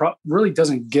that really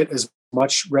doesn't get as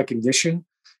much recognition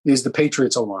is the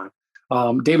Patriots O-line.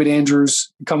 David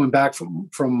Andrews, coming back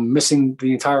from missing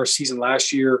the entire season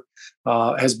last year,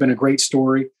 has been a great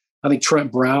story. I think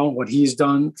Trent Brown, what he's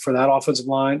done for that offensive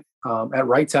line at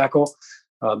right tackle,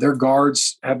 their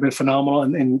guards have been phenomenal.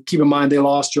 And keep in mind, they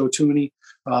lost Joe Tooney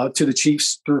to the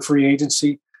Chiefs through free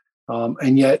agency.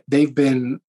 And yet they've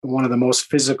been one of the most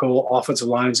physical offensive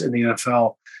lines in the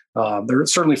NFL. They're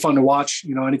certainly fun to watch.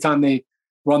 Anytime they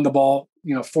run the ball,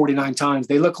 49 times,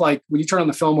 they look like, when you turn on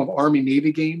the film of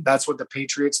Army-Navy game, that's what the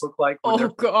Patriots look like. Oh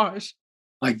gosh.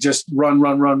 Like, just run.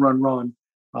 And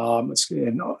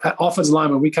offensive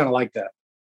lineman, we kind of like that.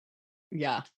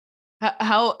 Yeah.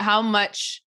 How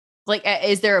much, like,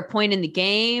 is there a point in the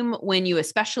game when you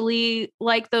especially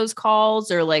like those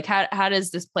calls, or like, how does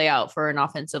this play out for an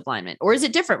offensive lineman, or is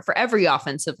it different for every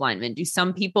offensive lineman? Do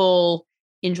some people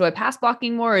enjoy pass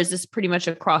blocking more, or is this pretty much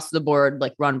across the board,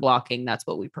 like run blocking? That's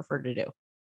what we prefer to do.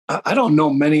 I don't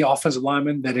know many offensive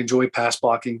linemen that enjoy pass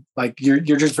blocking. Like, you're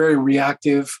just very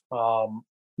reactive. You're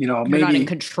not in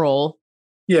control.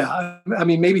 Yeah. I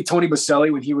mean, maybe Tony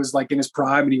Boselli, when he was like in his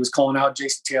prime and he was calling out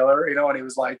Jason Taylor, and he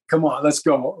was like, come on, let's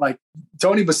go. Like,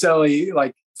 Tony Boselli,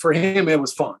 like, for him, it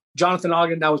was fun. Jonathan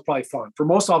Ogden, that was probably fun. For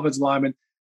most offensive linemen,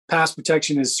 pass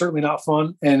protection is certainly not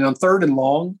fun. And on third and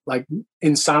long, like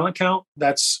in silent count,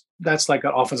 that's like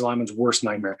an offensive lineman's worst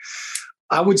nightmare.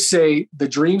 I would say the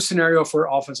dream scenario for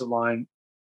offensive line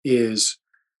is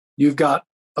you've got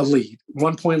a lead,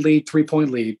 1 point lead, 3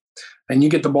 point lead, and you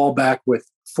get the ball back with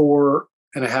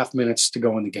 4.5 minutes to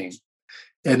go in the game,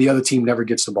 and the other team never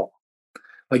gets the ball.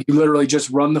 Like, you literally just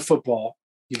run the football.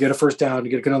 You get a first down,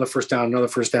 you get another first down,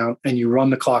 and you run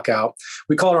the clock out.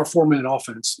 We call it our 4-minute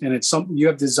offense, and it's something you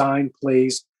have designed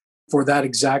plays for that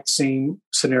exact same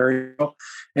scenario.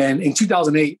 And in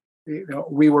 2008,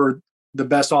 we were the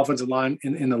best offensive line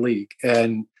in the league.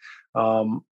 And,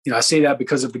 I say that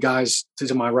because of the guys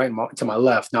to my right and to my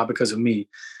left, not because of me.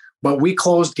 But we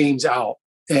closed games out.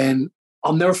 And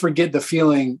I'll never forget the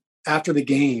feeling after the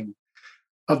game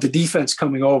of the defense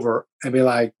coming over and be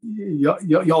like,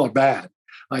 y'all are bad.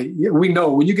 Like, we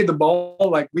know when you get the ball,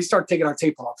 like we start taking our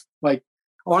tape off, like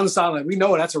on the sideline, we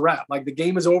know that's a wrap. Like the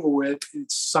game is over with.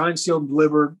 It's signed, sealed,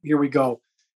 delivered. Here we go.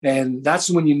 And that's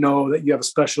when you know that you have a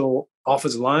special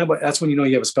offensive line, but that's when you know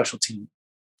you have a special team.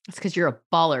 It's because you're a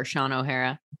baller, Shaun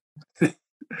O'Hara.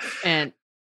 and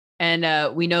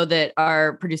we know that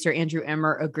our producer, Andrew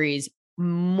Emmer, agrees.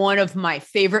 One of my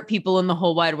favorite people in the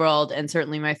whole wide world, and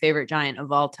certainly my favorite Giant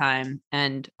of all time.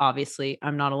 And obviously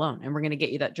I'm not alone, and we're going to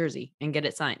get you that jersey and get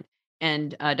it signed.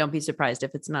 And don't be surprised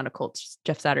if it's not a Colts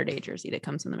Jeff Saturday jersey that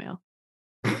comes in the mail.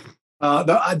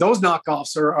 Those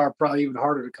knockoffs are probably even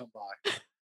harder to come by.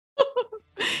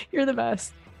 You're the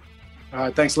best. All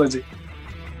right. Thanks, Lindsay.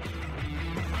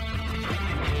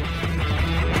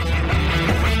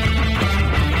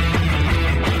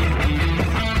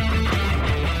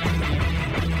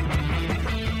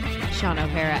 Shaun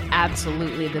O'Hara,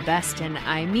 absolutely the best, and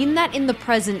I mean that in the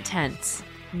present tense.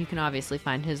 You can obviously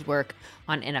find his work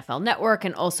on NFL Network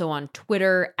and also on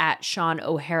Twitter at Shaun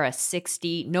O'Hara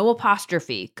 60. No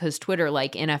apostrophe, because Twitter,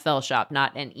 like NFL Shop,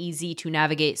 not an easy to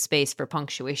navigate space for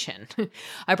punctuation.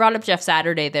 I brought up Jeff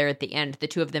Saturday there at the end. The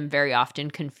two of them very often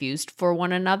confused for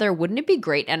one another. Wouldn't it be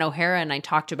great? And O'Hara and I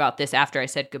talked about this after I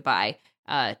said goodbye.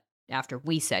 After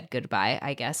we said goodbye,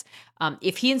 I guess.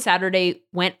 If he and Saturday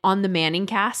went on the Manning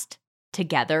cast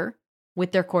together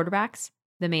with their quarterbacks,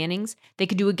 the Mannings, they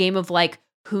could do a game of like,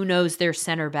 who knows their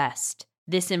center best?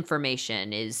 This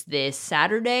information, is this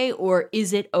Saturday or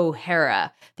is it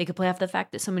O'Hara? They could play off the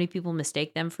fact that so many people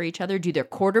mistake them for each other. Do their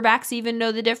quarterbacks even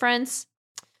know the difference?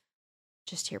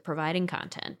 Just here providing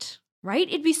content, right?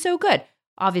 It'd be so good.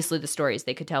 Obviously, the stories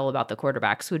they could tell about the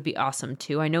quarterbacks would be awesome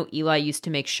too. I know Eli used to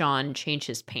make Shaun change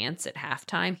his pants at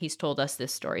halftime. He's told us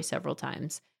this story several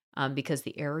times because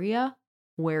the area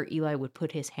where Eli would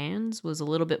put his hands was a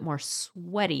little bit more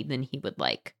sweaty than he would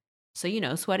like. So,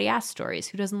 sweaty ass stories.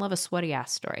 Who doesn't love a sweaty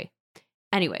ass story?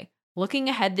 Anyway, looking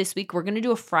ahead this week, we're going to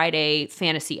do a Friday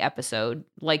fantasy episode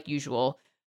like usual,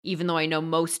 even though I know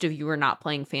most of you are not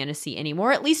playing fantasy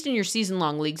anymore, at least in your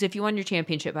season-long leagues. If you won your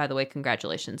championship, by the way,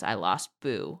 congratulations. I lost.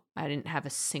 Boo. I didn't have a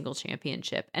single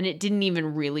championship, and it didn't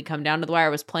even really come down to the wire. I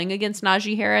was playing against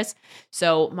Najee Harris,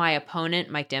 so my opponent,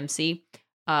 Mike Dempsey,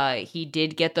 he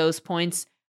did get those points.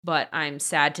 But I'm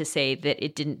sad to say that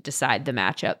it didn't decide the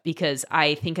matchup because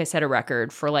I think I set a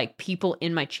record for like people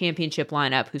in my championship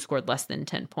lineup who scored less than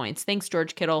 10 points. Thanks,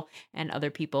 George Kittle and other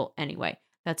people. Anyway,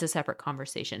 that's a separate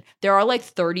conversation. There are like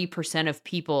 30% of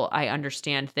people I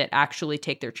understand that actually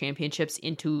take their championships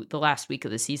into the last week of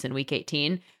the season, week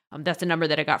 18. That's a number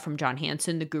that I got from John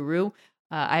Hansen, the guru.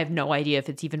 I have no idea if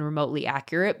it's even remotely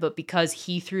accurate, but because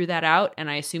he threw that out and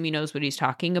I assume he knows what he's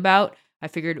talking about, I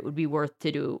figured it would be worth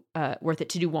it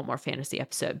to do one more fantasy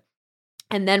episode.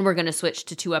 And then we're going to switch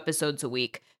to 2 episodes a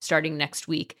week starting next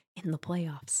week in the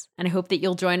playoffs. And I hope that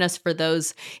you'll join us for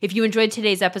those. If you enjoyed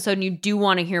today's episode and you do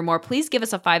want to hear more, please give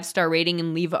us a 5-star rating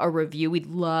and leave a review. We'd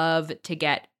love to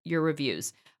get your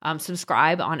reviews.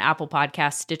 Subscribe on Apple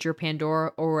Podcasts, Stitcher,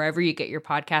 Pandora, or wherever you get your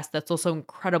podcast. That's also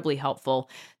incredibly helpful.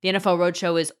 The NFL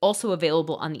Roadshow is also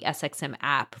available on the SXM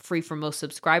app, free for most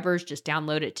subscribers. Just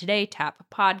download it today, tap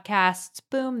podcasts,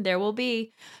 boom, there will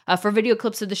be. For video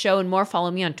clips of the show and more, follow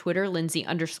me on Twitter,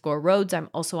 Lindsay_Rhodes. I'm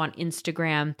also on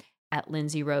Instagram at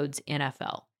Lindsay Rhodes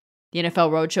NFL. The NFL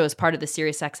Roadshow is part of the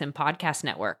SiriusXM Podcast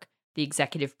Network. The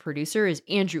executive producer is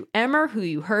Andrew Emmer, who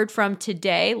you heard from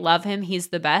today. Love him. He's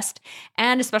the best.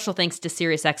 And a special thanks to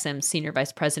SiriusXM's Senior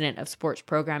Vice President of Sports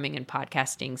Programming and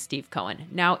Podcasting, Steve Cohen.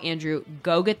 Now, Andrew,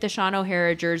 go get the Shaun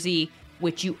O'Hara jersey,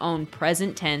 which you own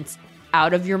present tense,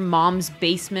 out of your mom's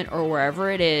basement or wherever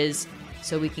it is,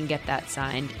 so we can get that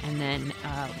signed. And then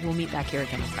we'll meet back here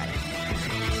again on Friday.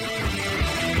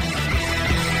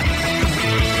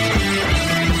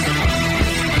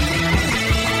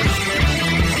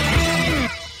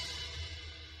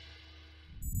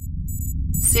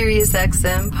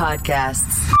 SiriusXM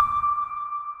Podcasts.